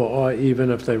 leftover, or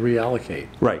even if they reallocate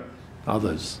Right.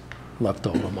 others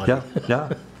leftover money. Yeah, yeah.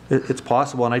 It's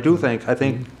possible, and I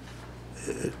think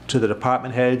to the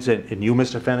department heads and you,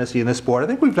 Mr. Fennessy, and this board, I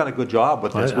think we've done a good job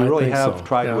with this. I We really think have so,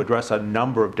 tried to yeah. address a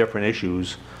number of different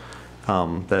issues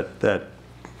that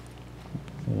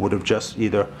would have just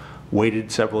either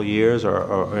waited several years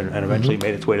and eventually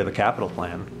made its way to the capital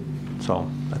plan. So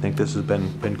I think this has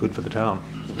been good for the town.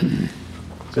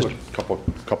 Just a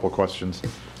couple of questions.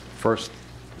 First,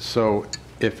 so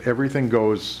if everything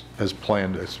goes as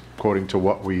planned, as according to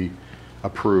what we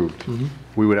approved,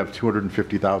 we would have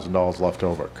 $250,000 left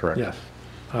over, correct? Yes,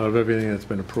 out of everything that's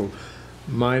been approved,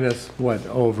 minus what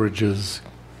overages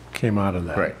came out of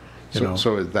that. Right. You know.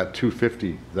 So is that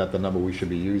 250, is that the number we should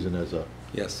be using as a?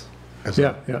 Yes. as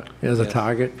a- Yeah, as a Yes.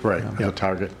 target. Right, as Yeah. a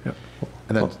target? Yeah.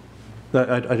 And then,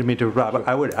 I didn't mean to, Rob,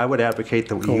 I would advocate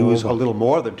that we Go use a over. little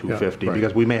more than 250, right.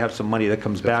 because we may have some money that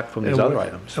comes back from these And other we-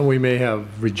 items. And we may have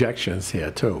rejections here,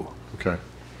 too. okay.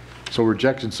 So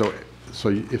rejection, so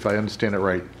if I understand it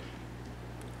right,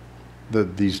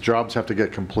 these jobs have to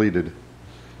get completed,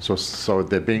 so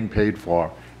they're being paid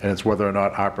for, and it's whether or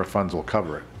not ARPA funds will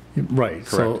cover it. Right,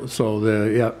 Correct.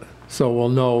 so we'll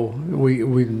know,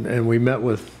 we met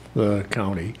with the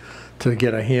county to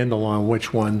get a handle on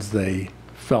which ones they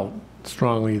felt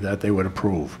strongly that they would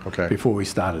approve. Okay. Before we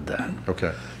started that.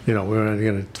 Okay. You know, we're not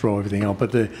going to throw everything out,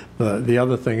 but the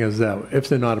other thing is that if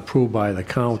they're not approved by the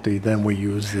county, then we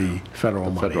use the federal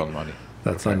money. Federal money.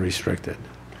 That's Okay. unrestricted.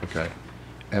 Okay.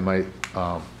 And my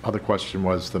other question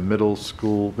was the middle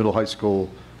high school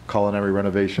culinary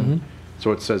renovation.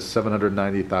 So it says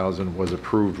 790,000 was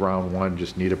approved round one,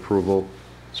 just need approval.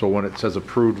 So when it says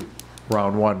approved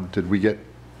round one, did we get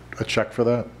a check for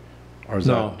that? Or is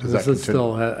No, that, does that this is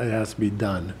continue? still, it has to be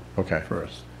done Okay,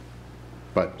 first.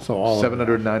 but So all of it.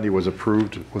 790 was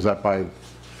approved, was that by,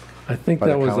 I think By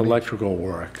the that was county? electrical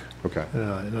work, okay.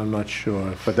 and I'm not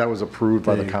sure if, But that was approved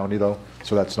by the They- county, though?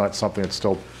 So that's not something that's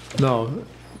still, no.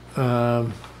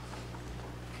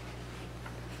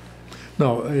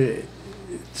 No,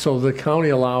 so the county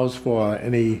allows for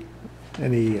any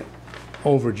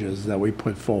overages that we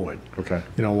put forward, okay,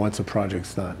 once a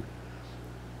project's done.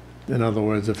 In other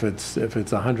words, if it's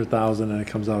 100,000 and it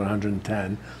comes out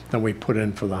 110, then we put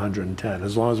in for the 110.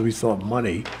 As long as we still have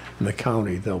money in the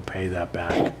county, they'll pay that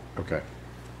back. okay.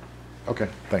 Okay,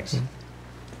 thanks.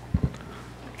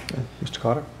 Mr.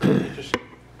 Carter?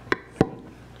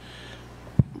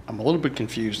 I'm a little bit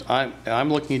confused.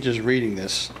 I'm looking at just reading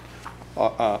this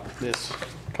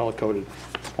color-coded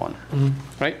one,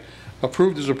 right?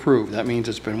 Approved is approved. That means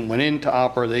it's went into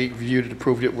opera, they reviewed it,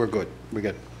 approved it, we're good. We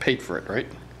got paid for it, right?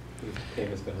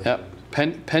 Yep.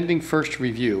 Pending first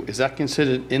review, is that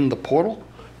considered in the portal?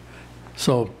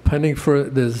 So pending for,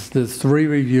 there's 3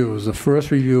 reviews. The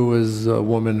first review is a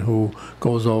woman who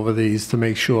goes over these to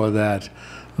make sure that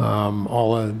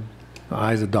all the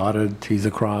I's are dotted, T's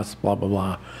are crossed, blah, blah,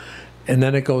 blah. And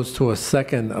then it goes to a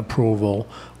second approval,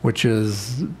 which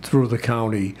is through the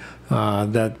county,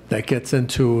 that gets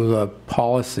into the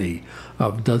policy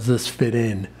of, does this fit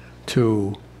in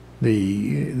to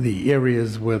the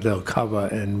areas where they'll cover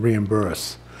and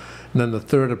reimburse. And then the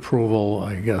third approval,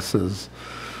 I guess, is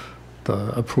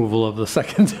the approval of the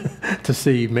second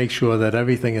to make sure that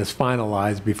everything is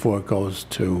finalized before it goes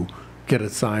to get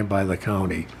it signed by the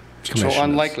county So commissioners.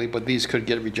 unlikely, but these could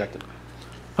get rejected.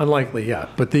 Unlikely, yeah,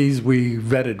 but these we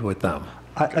vetted with them.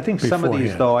 I think some of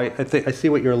these, beforehand. though, I see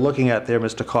what you're looking at there,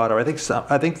 Mr. Carter.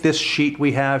 I think this sheet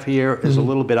we have here is a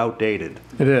little bit outdated.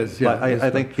 It is, yeah. But I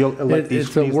think you'll let these.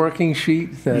 It's a working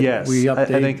sheet that Yes, we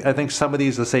update. I think some of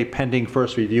these that say pending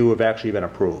first review have actually been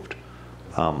approved.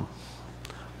 And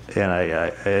you Yeah,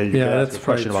 can that's ask a question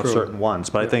probably about true. certain ones,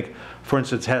 but I think, for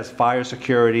instance, it has fire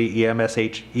security, EMS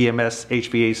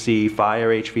HVAC, fire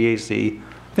HVAC.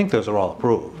 I think those are all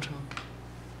approved.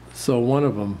 So one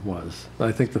of them was,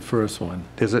 I think the first one.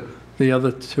 Is it? The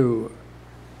other 2.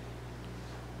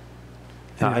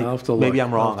 Yeah, I'll have to look. Maybe I'm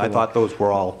I'll wrong. have I to thought those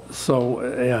were all. So,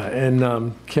 yeah,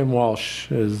 and Kim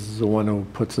Walsh is the one who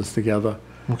puts this together.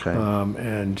 Okay.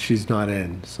 And she's not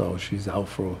in, so she's out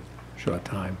for a short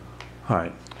time. All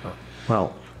right.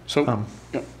 Well, So, go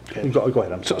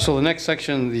ahead. I'm so sorry. so the next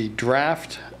section, the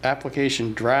draft,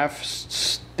 application draft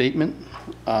statement,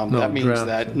 No, that means draft-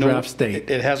 that draft state.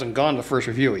 it hasn't gone to first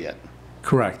review yet.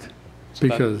 Correct. So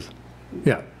that- Because,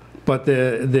 yeah, but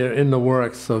they're in the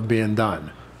works of being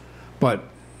done. But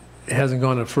it hasn't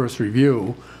gone to first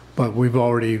review, but we've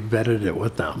already vetted it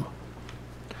with them.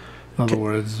 In other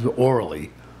words,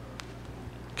 orally.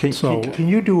 So- Can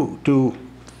you do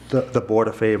the board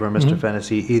a favor, Mr.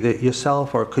 Fennessy, either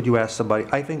yourself or could you ask somebody?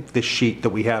 I think this sheet that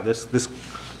we have, this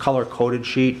color-coded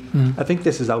sheet, I think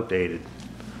this is outdated.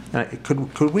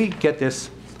 Could we get this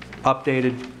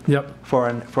updated Yep.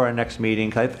 for our next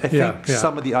meeting? I think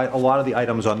Yeah. a lot of the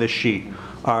items on this sheet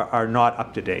are not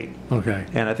up to date. Okay.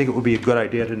 And I think it would be a good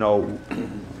idea to know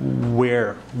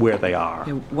where they are.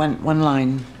 Yeah, One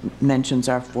line mentions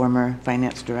our former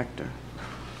finance director.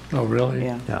 Oh, really?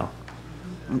 Yeah. Yeah.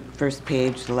 First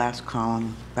page, the last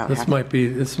column, about This might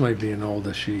be an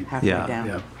older sheet. halfway Yeah. down.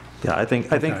 Yeah. Yeah, I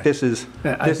think Okay. this is.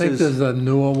 I think there's a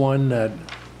newer one that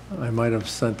I might have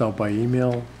sent out by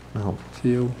email No. to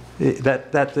you.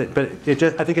 That's it, but it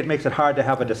just, I think it makes it hard to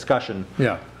have a discussion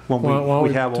Yeah. when Why don't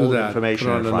we have do all the that? information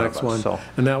Put it in on the front next of us, one. so.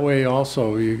 And that way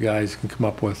also you guys can come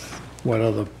up with what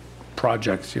other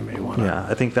projects you may want to. Yeah,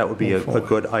 I think that would be Move a forward.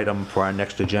 good item for our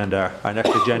next agenda. Our next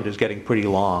agenda is getting pretty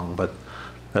long, but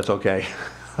that's okay.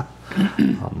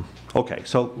 Okay,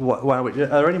 so why don't we, are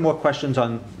there any more questions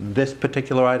on this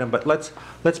particular item? But let's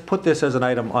put this as an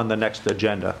item on the next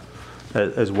agenda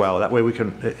as well. That way we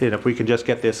can, and if we can just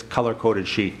get this color-coded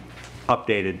sheet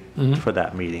updated for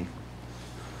that meeting.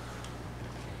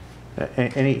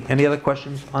 Any other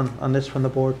questions on this from the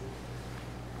board?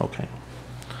 Okay.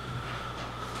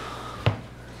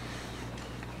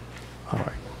 All right.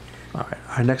 All right.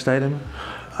 Our next item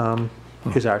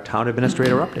is our town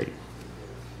administrator update.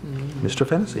 Mr.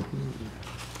 Fennessy.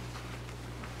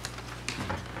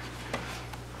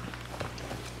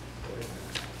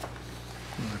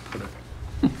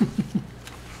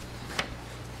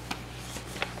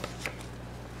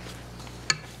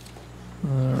 All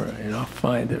right, I'll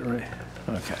find it right.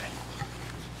 Okay.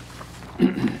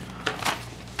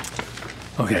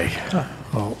 Okay.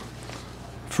 Well,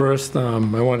 First, I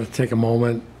want to take a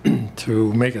moment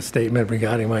to make a statement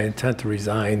regarding my intent to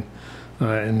resign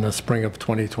in the spring of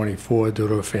 2024 due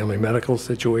to a family medical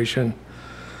situation.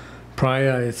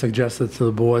 Prior, I suggested to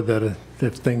the board that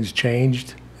if things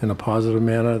changed in a positive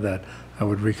manner, that I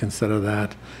would reconsider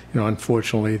that.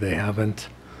 Unfortunately, they haven't,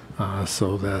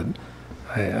 so that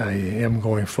I am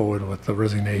going forward with the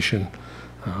resignation.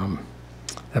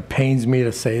 It pains me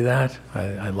to say that.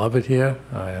 I love it here.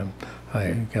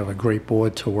 I have a great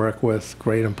board to work with,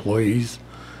 great employees,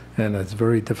 and it's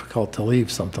very difficult to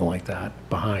leave something like that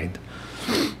behind.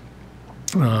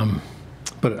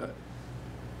 But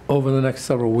over the next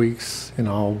several weeks,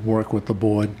 I'll work with the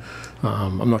board.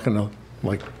 I'm not going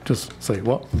to just say,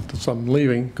 well, so I'm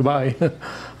leaving, goodbye,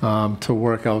 to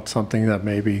work out something that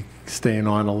may be staying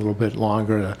on a little bit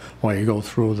longer while you go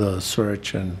through the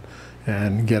search and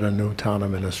get a new town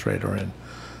administrator in.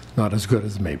 Not as good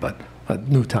as me, but a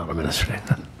new town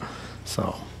administrator.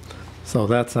 So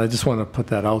that's, I just want to put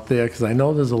that out there because I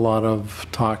know there's a lot of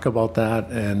talk about that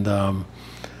and a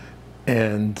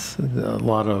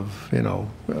lot of,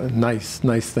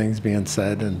 nice things being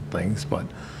said and things, but,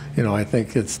 I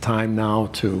think it's time now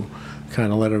to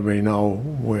kind of let everybody know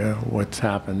what's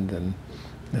happened and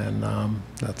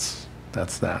that's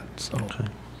that, so. Okay.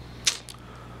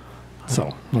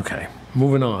 So, okay,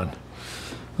 moving on.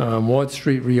 Ward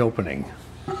Street reopening.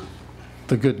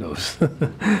 The good news.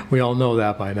 We all know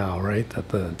that by now, right?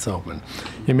 That it's open.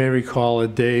 You may recall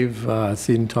that Dave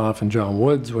Siedentoff and John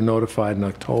Woods were notified in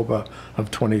October of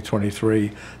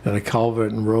 2023 that a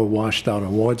culvert and road washed out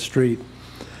on Ward Street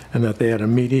and that they had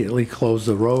immediately closed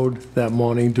the road that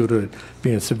morning due to it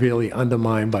being severely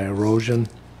undermined by erosion.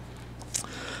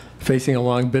 Facing a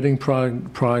long bidding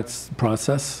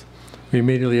process, we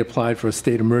immediately applied for a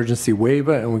state emergency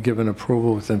waiver and were given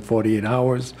approval within 48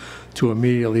 hours to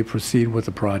immediately proceed with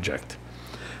the project.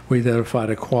 We identified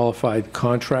a qualified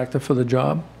contractor for the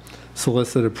job,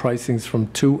 solicited pricings from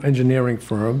 2 engineering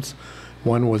firms.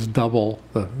 One was double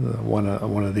one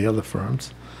of the other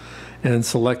firms, and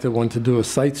selected one to do a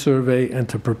site survey and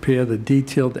to prepare the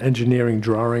detailed engineering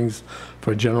drawings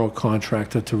for a general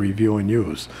contractor to review and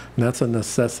use. And that's a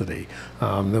necessity.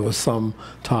 There was some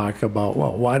talk about,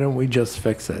 well, why don't we just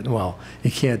fix it? Well,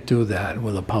 you can't do that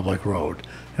with a public road.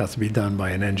 It has to be done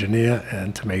by an engineer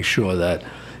and to make sure that,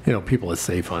 people are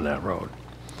safe on that road.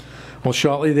 Well,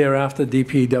 shortly thereafter,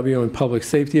 DPW and public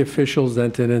safety officials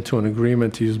entered into an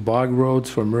agreement to use bog roads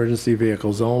for emergency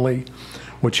vehicles only,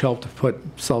 which helped to put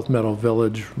South Meadow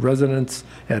Village residents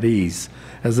at ease,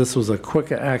 as this was a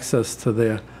quicker access to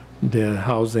their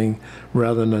housing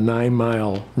rather than a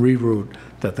 9-mile reroute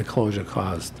that the closure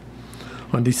caused.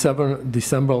 On December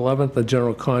 11th, the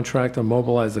general contractor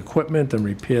mobilized equipment and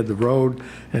repaired the road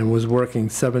and was working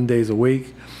 7 days a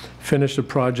week, finished the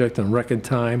project in record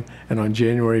time, and on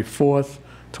January 4th,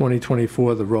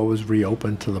 2024, the road was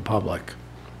reopened to the public.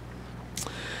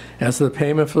 As to the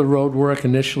payment for the road work,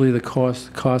 initially the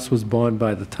cost was borne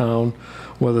by the town,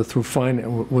 whether through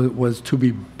was to be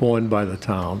borne by the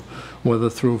town, whether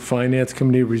through Finance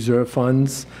Committee reserve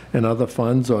funds and other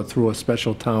funds or through a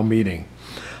special town meeting.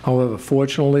 However,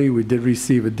 fortunately, we did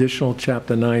receive additional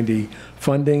Chapter 90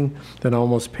 funding that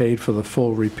almost paid for the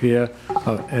full repair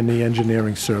and the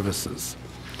engineering services.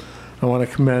 I want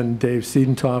to commend Dave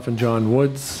Siedentoff and John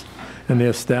Woods and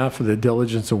their staff for their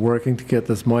diligence in working to get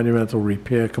this monumental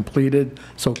repair completed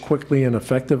so quickly and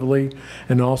effectively,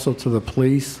 and also to the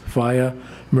police, fire,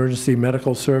 emergency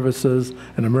medical services,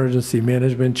 and emergency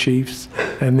management chiefs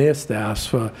and their staffs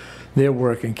for their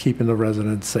work in keeping the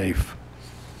residents safe.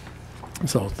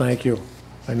 So thank you.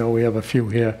 I know we have a few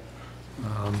here,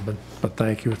 but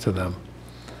thank you to them.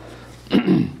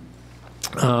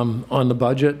 On the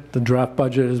budget, the draft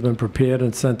budget has been prepared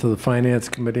and sent to the Finance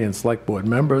Committee and Select Board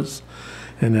members,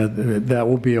 and that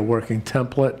will be a working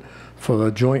template for the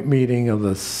joint meeting of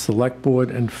the Select Board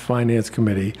and Finance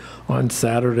Committee on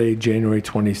Saturday, January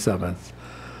 27th.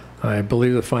 I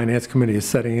believe the Finance Committee is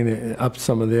setting up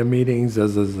some of their meetings,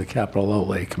 as is the Capital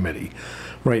Outlay Committee.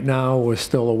 Right now, we're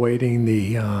still awaiting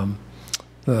the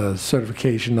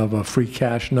certification of a free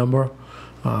cash number.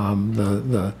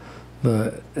 The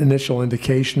initial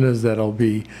indication is that it'll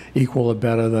be equal or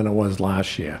better than it was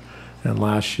last year. And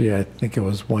last year, I think it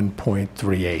was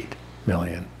 1.38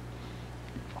 million.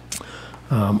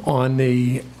 On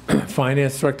the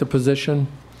finance director position,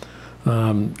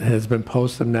 has been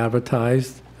posted and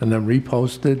advertised and then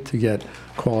reposted to get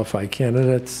qualified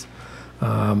candidates.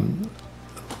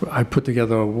 I put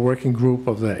together a working group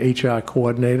of the HR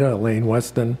coordinator, Elaine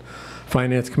Weston,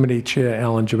 Finance Committee Chair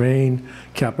Alan Germain,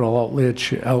 Capital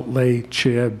Outlay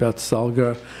Chair Beth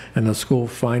Selger, and the School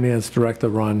Finance Director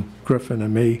Ron Griffin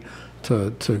and me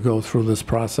to go through this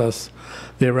process.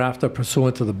 Thereafter,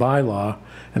 pursuant to the bylaw,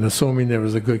 and assuming there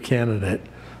is a good candidate,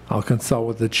 I'll consult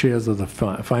with the chairs of the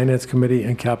Finance Committee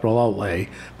and Capital Outlay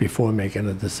before making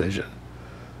a decision.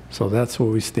 So that's where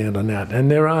we stand on that.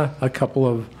 And there are a couple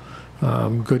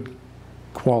of good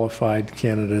qualified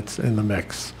candidates in the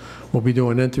mix. We'll be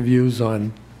doing interviews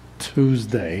on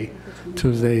Tuesday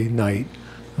night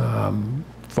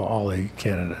for all the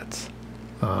candidates.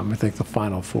 I think the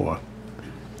final 4.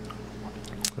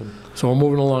 So we're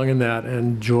moving along in that,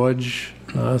 and George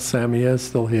Samia is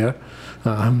still here,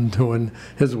 doing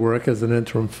his work as an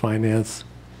interim finance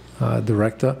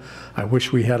director. I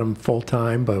wish we had him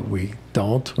full-time, but we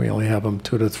don't. We only have him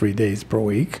 2 to 3 days per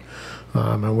week,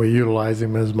 and we utilize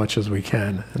him as much as we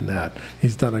can in that.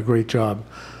 He's done a great job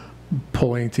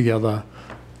pulling together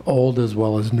old as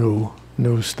well as new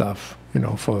stuff, you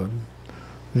know, for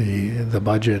the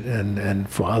budget and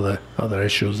for other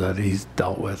issues that he's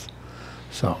dealt with.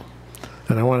 So,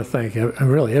 and I want to thank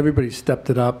really everybody stepped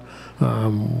it up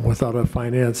without a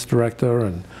finance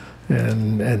director,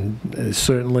 and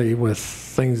certainly with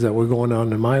things that were going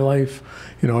on in my life,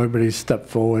 you know, everybody stepped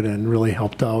forward and really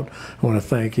helped out. I want to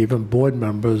thank even board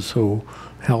members who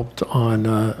helped on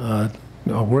a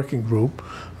working group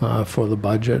for the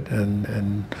budget,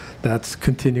 and that's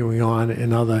continuing on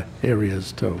in other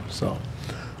areas too. So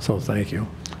thank you.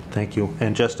 Thank you.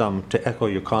 And just to echo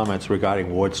your comments regarding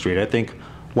Ward Street, I think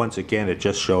once again it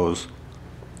just shows,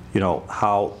 you know,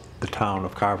 how the town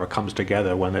of Carver comes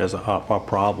together when there's a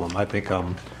problem. I think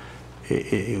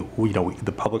you know,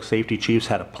 the public safety chiefs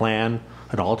had a plan,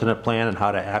 an alternate plan on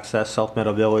how to access South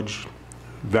Meadow Village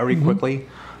very quickly,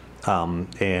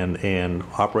 and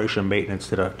Operation Maintenance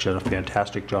did a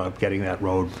fantastic job getting that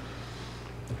road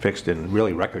fixed in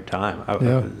really record time.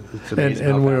 Yeah. It's amazing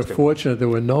how And we're fast it fortunate there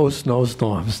were no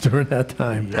snowstorms during that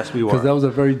time. Yes, we were. Because that was a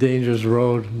very dangerous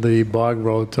road, the bog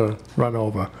road, to run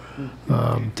over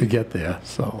to get there.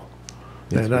 So,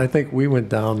 and I think we went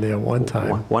down there one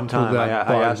time. One time, I that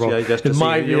bog asked you road just to in see,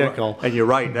 my and you're- vehicle. and you're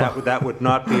right, that would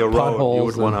not be a road you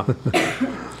would Potholes want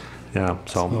to, yeah,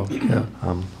 so, yeah.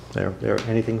 there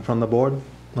anything from the board?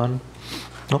 None?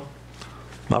 No?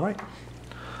 All right.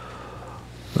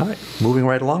 All right, moving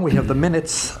right along, we have the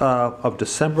minutes of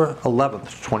December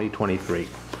 11th, 2023.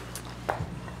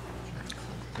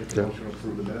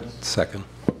 Second.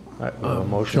 All right, we have a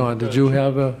motion. John, did you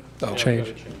have a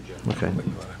change? Okay.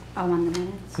 Oh, on the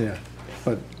minutes? Yeah,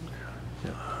 but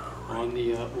On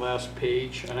the last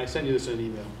page, and I sent you this in an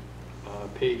email,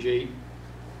 page 8,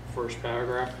 first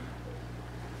paragraph.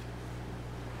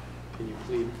 Can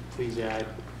you please add,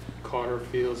 Carter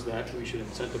feels that we should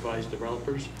incentivize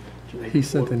developers to make he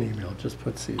sent an affordable- email, just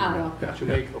put C. Oh, Yeah, to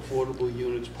yeah. make affordable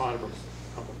units part of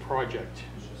a project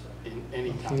in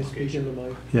any town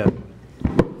location. Yeah.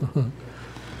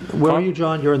 Where are you,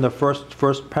 John? You're in the first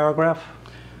paragraph?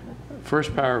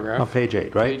 First paragraph. On page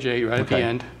 8, right? Page 8, right at the Okay.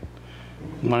 end.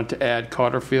 Wanted to add,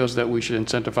 Carter feels that we should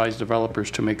incentivize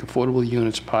developers to make affordable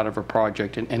units part of a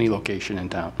project in any location in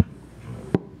town.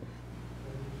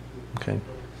 Okay.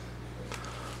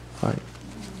 All right.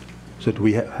 So do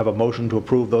we have a motion to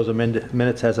approve those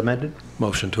minutes as amended?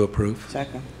 Motion to approve.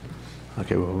 Second.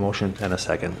 Okay, we have a motion and a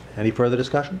second. Any further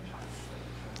discussion?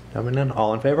 Having none,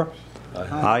 all in favor?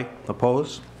 Aye.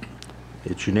 Opposed?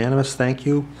 It's unanimous, thank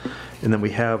you. And then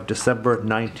we have December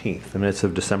 19th, the minutes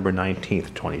of December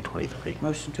 19th, 2023.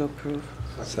 Motion to approve.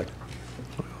 Second.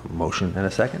 Motion and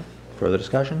a second. Further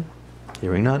discussion?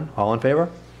 Hearing none, all in favor?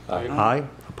 Aye. Aye.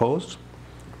 Opposed?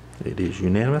 It is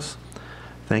unanimous.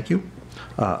 Thank you.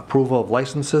 Approval of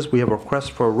licenses. We have a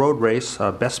request for a road race,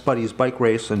 Best Buddies Bike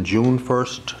Race on June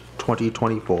 1st,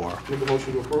 2024. Make a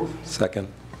motion to approve? Second.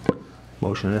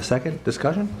 Motion and a second.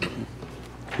 Discussion?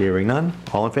 Hearing none.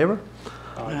 All in favor?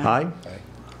 Aye.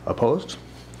 Opposed?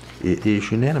 It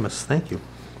is unanimous. Thank you.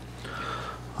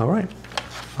 All right.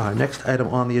 Next item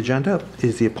on the agenda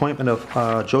is the appointment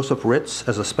of Joseph Ritz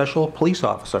as a special police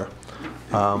officer.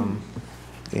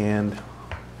 And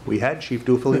we had Chief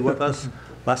Dufely with us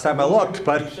last time I looked,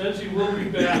 but... He says he will be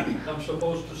back. I'm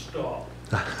supposed to stall.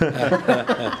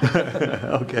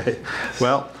 Okay.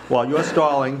 Well, while you're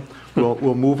stalling,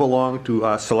 we'll move along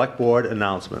to Select Board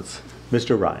announcements.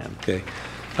 Mr. Ryan. Okay.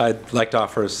 I'd like to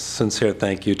offer a sincere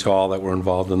thank you to all that were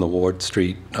involved in the Ward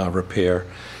Street repair.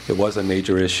 It was a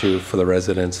major issue for the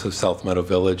residents of South Meadow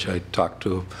Village. I talked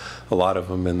to a lot of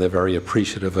them, and they're very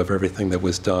appreciative of everything that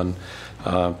was done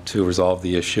to resolve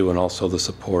the issue, and also the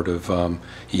support of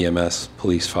EMS,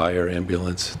 police, fire,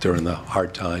 ambulance during the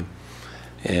hard time.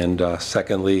 And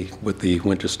secondly, with the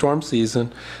winter storm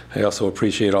season, I also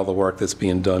appreciate all the work that's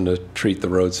being done to treat the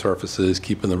road surfaces,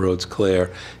 keeping the roads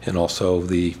clear, and also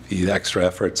the extra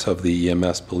efforts of the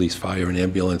EMS, police, fire, and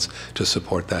ambulance to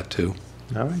support that too.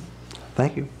 All right.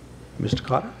 Thank you. Mr.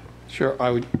 Carter? Sure, I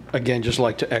would, again, just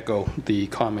like to echo the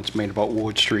comments made about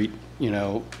Ward Street. You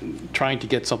know, trying to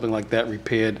get something like that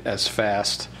repaired as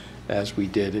fast as we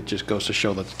did, it just goes to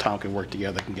show that the town can work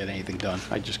together, can get anything done.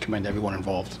 I just commend everyone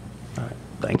involved. All right.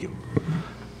 Thank you.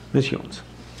 Ms. Hewens?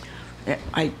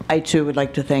 I too would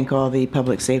like to thank all the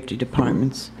public safety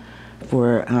departments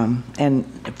for, and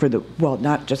for the, well,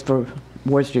 not just for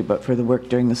Ward Street, but for the work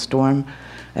during the storm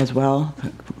as well,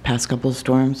 past couple of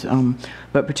storms,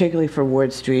 but particularly for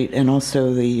Ward Street and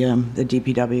also the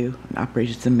DPW,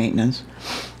 Operations and Maintenance.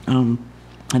 And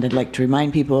I'd like to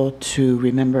remind people to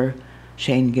remember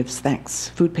Shane Gives Thanks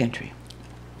Food Pantry.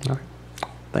 All right.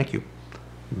 Thank you.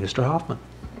 Mr. Hoffman?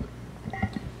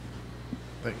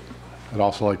 I'd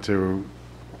also like to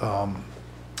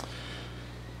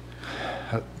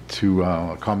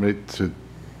accommodate, to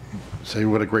say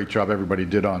what a great job everybody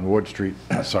did on Ward Street.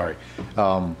 Sorry.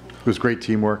 It was great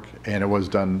teamwork, and it was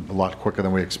done a lot quicker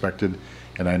than we expected.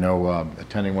 And I know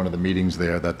attending one of the meetings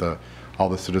there that all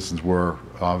the citizens were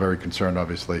very concerned,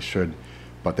 obviously they should,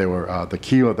 but they were, the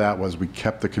key of that was we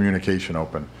kept the communication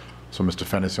open. So Mr.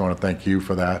 Fennis, I want to thank you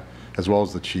for that, as well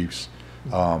as the chiefs,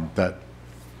 that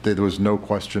there was no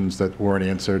questions that weren't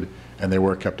answered, and they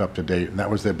were kept up to date. And that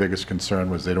was their biggest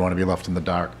concern, was they don't want to be left in the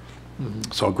dark.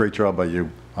 So great job by you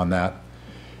on that.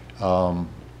 And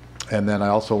then I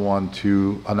also want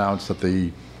to announce that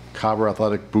the Carver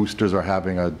Athletic Boosters are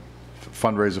having a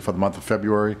fundraiser for the month of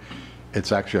February.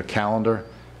 It's actually a calendar.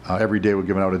 Every day we're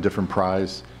giving out a different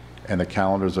prize, and the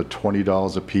calendars are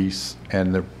 $20 a piece,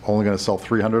 and they're only going to sell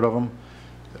 300 of them.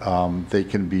 They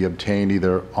can be obtained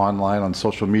either online on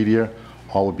social media,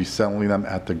 or we'll be selling them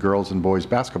at the girls and boys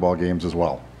basketball games as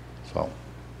well. So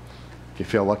if you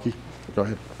feel lucky, go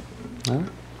ahead. All right.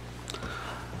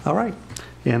 All right.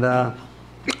 And I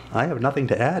have nothing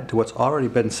to add to what's already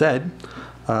been said.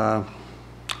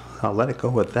 I'll let it go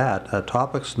with that.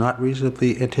 Topics not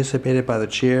reasonably anticipated by the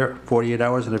chair 48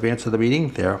 hours in advance of the meeting.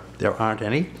 There aren't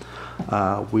any.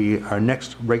 Our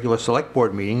next regular select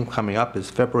board meeting coming up is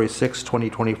February 6,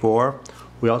 2024.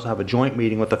 We also have a joint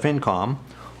meeting with the FinCom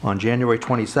on January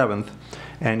 27th.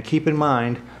 And keep in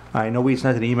mind, I know we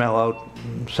sent an email out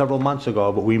several months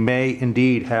ago, but we may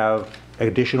indeed have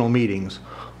additional meetings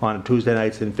on Tuesday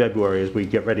nights in February as we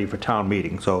get ready for town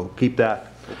meeting. So keep that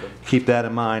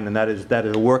in mind, and that is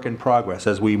a work in progress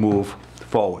as we move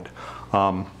forward.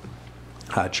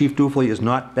 Chief Dufley is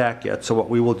not back yet, so what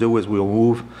we will do is we will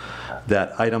move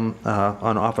that item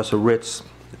on Officer Ritz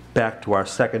back to our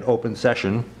second open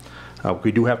session.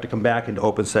 We do have to come back into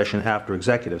open session after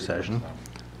executive session.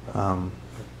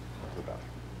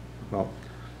 Well,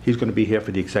 he's going to be here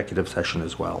for the executive session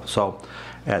as well. So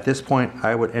at this point,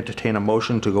 I would entertain a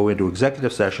motion to go into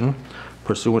executive session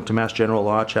pursuant to Mass General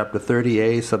Law, Chapter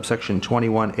 30A, subsection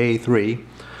 21A3,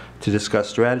 to discuss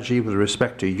strategy with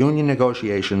respect to union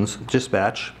negotiations,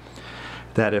 dispatch,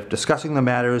 that if discussing the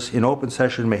matters in open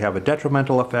session may have a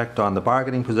detrimental effect on the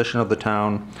bargaining position of the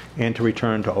town, and to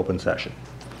return to open session.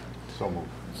 So moved.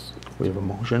 We have a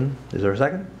motion. Is there a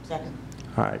second? Second.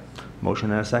 All right.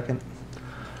 Motion and a second.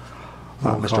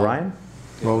 Roll Mr. call. Ryan?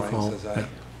 Roll call. Charles Mr.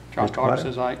 Carter Carter?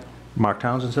 says aye. Mark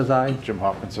Townsend says aye. Jim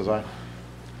Hoffman says aye.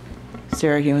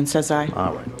 Sarah Hewen says aye.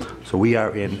 All right. So we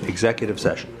are in executive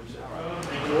session.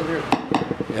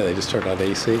 Yeah, they just turned on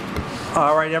AC.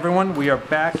 All right, everyone, we are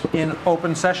back in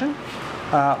open session.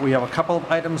 We have a couple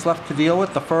of items left to deal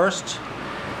with. The first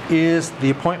is the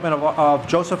appointment of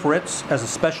Joseph Ritz as a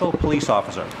special police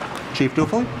officer. Chief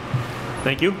Dufley?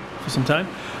 Thank you for some time.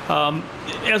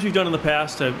 As we've done in the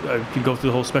past, I could go through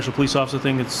the whole special police officer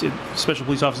thing. Special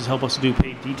police officers help us to do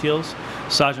paid details.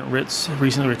 Sergeant Ritz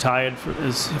recently retired from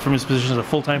his position as a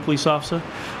full-time police officer.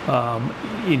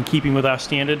 In keeping with our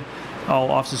standard,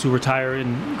 all officers who retire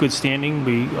in good standing,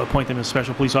 we appoint them as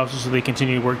special police officers so they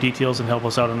continue to work details and help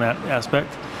us out in that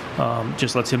aspect.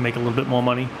 Just lets him make a little bit more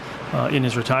money in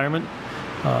his retirement.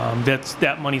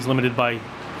 That money's limited by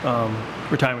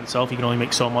retirement itself. He can only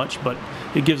make so much, but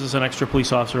it gives us an extra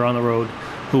police officer on the road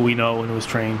who we know and who is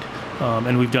trained.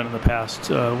 And we've done it in the past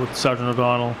with Sergeant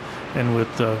O'Donnell and with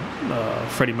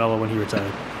Freddie Mello when he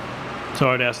retired. So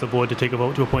I'd ask the board to take a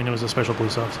vote to appoint him as a special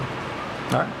police officer.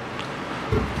 All right.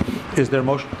 Is there a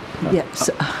motion? Yes.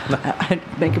 I'd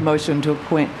make a motion to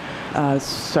appoint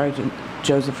Sergeant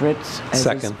Joseph Ritz as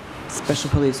Second. a special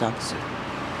police officer.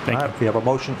 Thank All right, we have a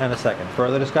motion and a second.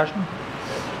 Further discussion?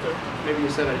 Maybe you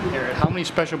said it, Aaron. How many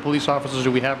special police officers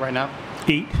do we have right now?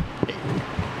 you. 8.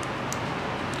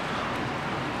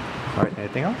 All right,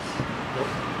 anything else?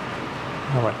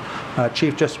 All right.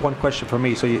 Chief, just one question for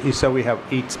me. So you said we have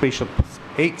eight special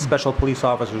police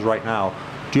officers right now.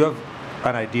 Do you have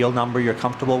an ideal number you're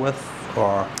comfortable with,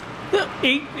 or? Yeah,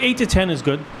 8 to 10 is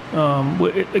good.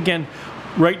 Again,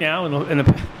 right now, in the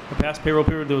past payroll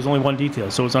period, there was only one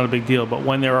detail, so it's not a big deal. But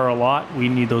when there are a lot, we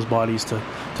need those bodies to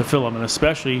fill them. And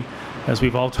especially, as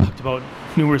we've all talked about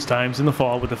numerous times in the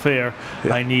fall with the fair,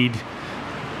 Yeah. I need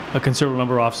a considerable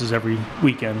number of officers every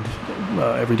weekend,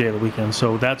 every day of the weekend.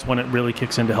 So that's when it really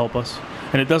kicks in to help us.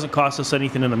 And it doesn't cost us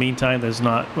anything in the meantime.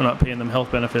 We're not paying them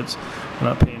health benefits. We're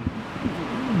not paying.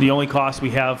 The only cost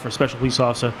we have for a special police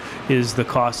officer is the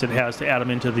cost it has to add them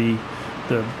into the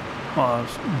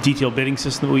detail bidding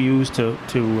system that we use to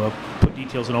put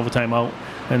details and overtime out,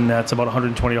 and that's about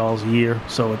 $120 a year.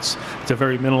 So it's a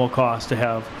very minimal cost to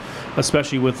have,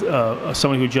 especially with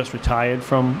someone who just retired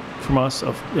from us,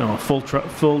 a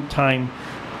full-time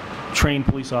trained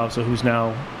police officer who's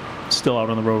now still out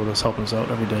on the road with us, helping us out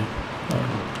every day.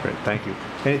 Great, thank you.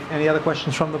 Any other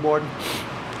questions from the board?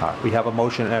 All right, we have a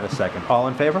motion and a second. All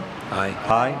in favor? Aye.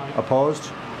 Aye.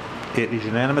 Opposed? It is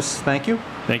unanimous. Thank you.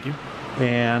 Thank you.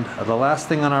 And the last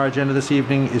thing on our agenda this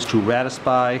evening is to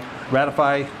ratify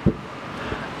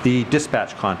the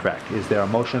dispatch contract. Is there a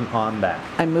motion on that?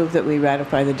 I move that we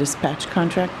ratify the dispatch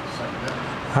contract.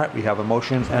 All right, we have a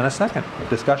motion and a second.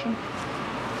 Discussion?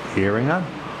 Hearing none.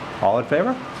 All in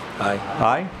favor? Aye.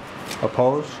 Aye.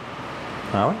 Opposed?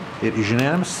 All right, it is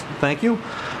unanimous. Thank you.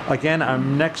 Again, our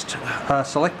next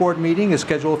Select Board meeting is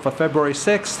scheduled for February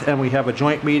 6th, and we have a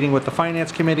joint meeting with the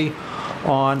Finance Committee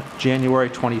on January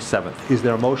 27th. Is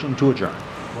there a motion to adjourn?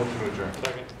 Motion to adjourn.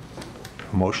 Second.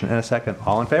 A motion and a second.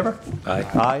 All in favor? Aye.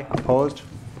 Aye. Opposed?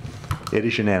 It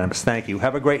is unanimous. Thank you.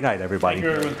 Have a great night, everybody. Thank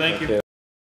you, everyone. Thank you.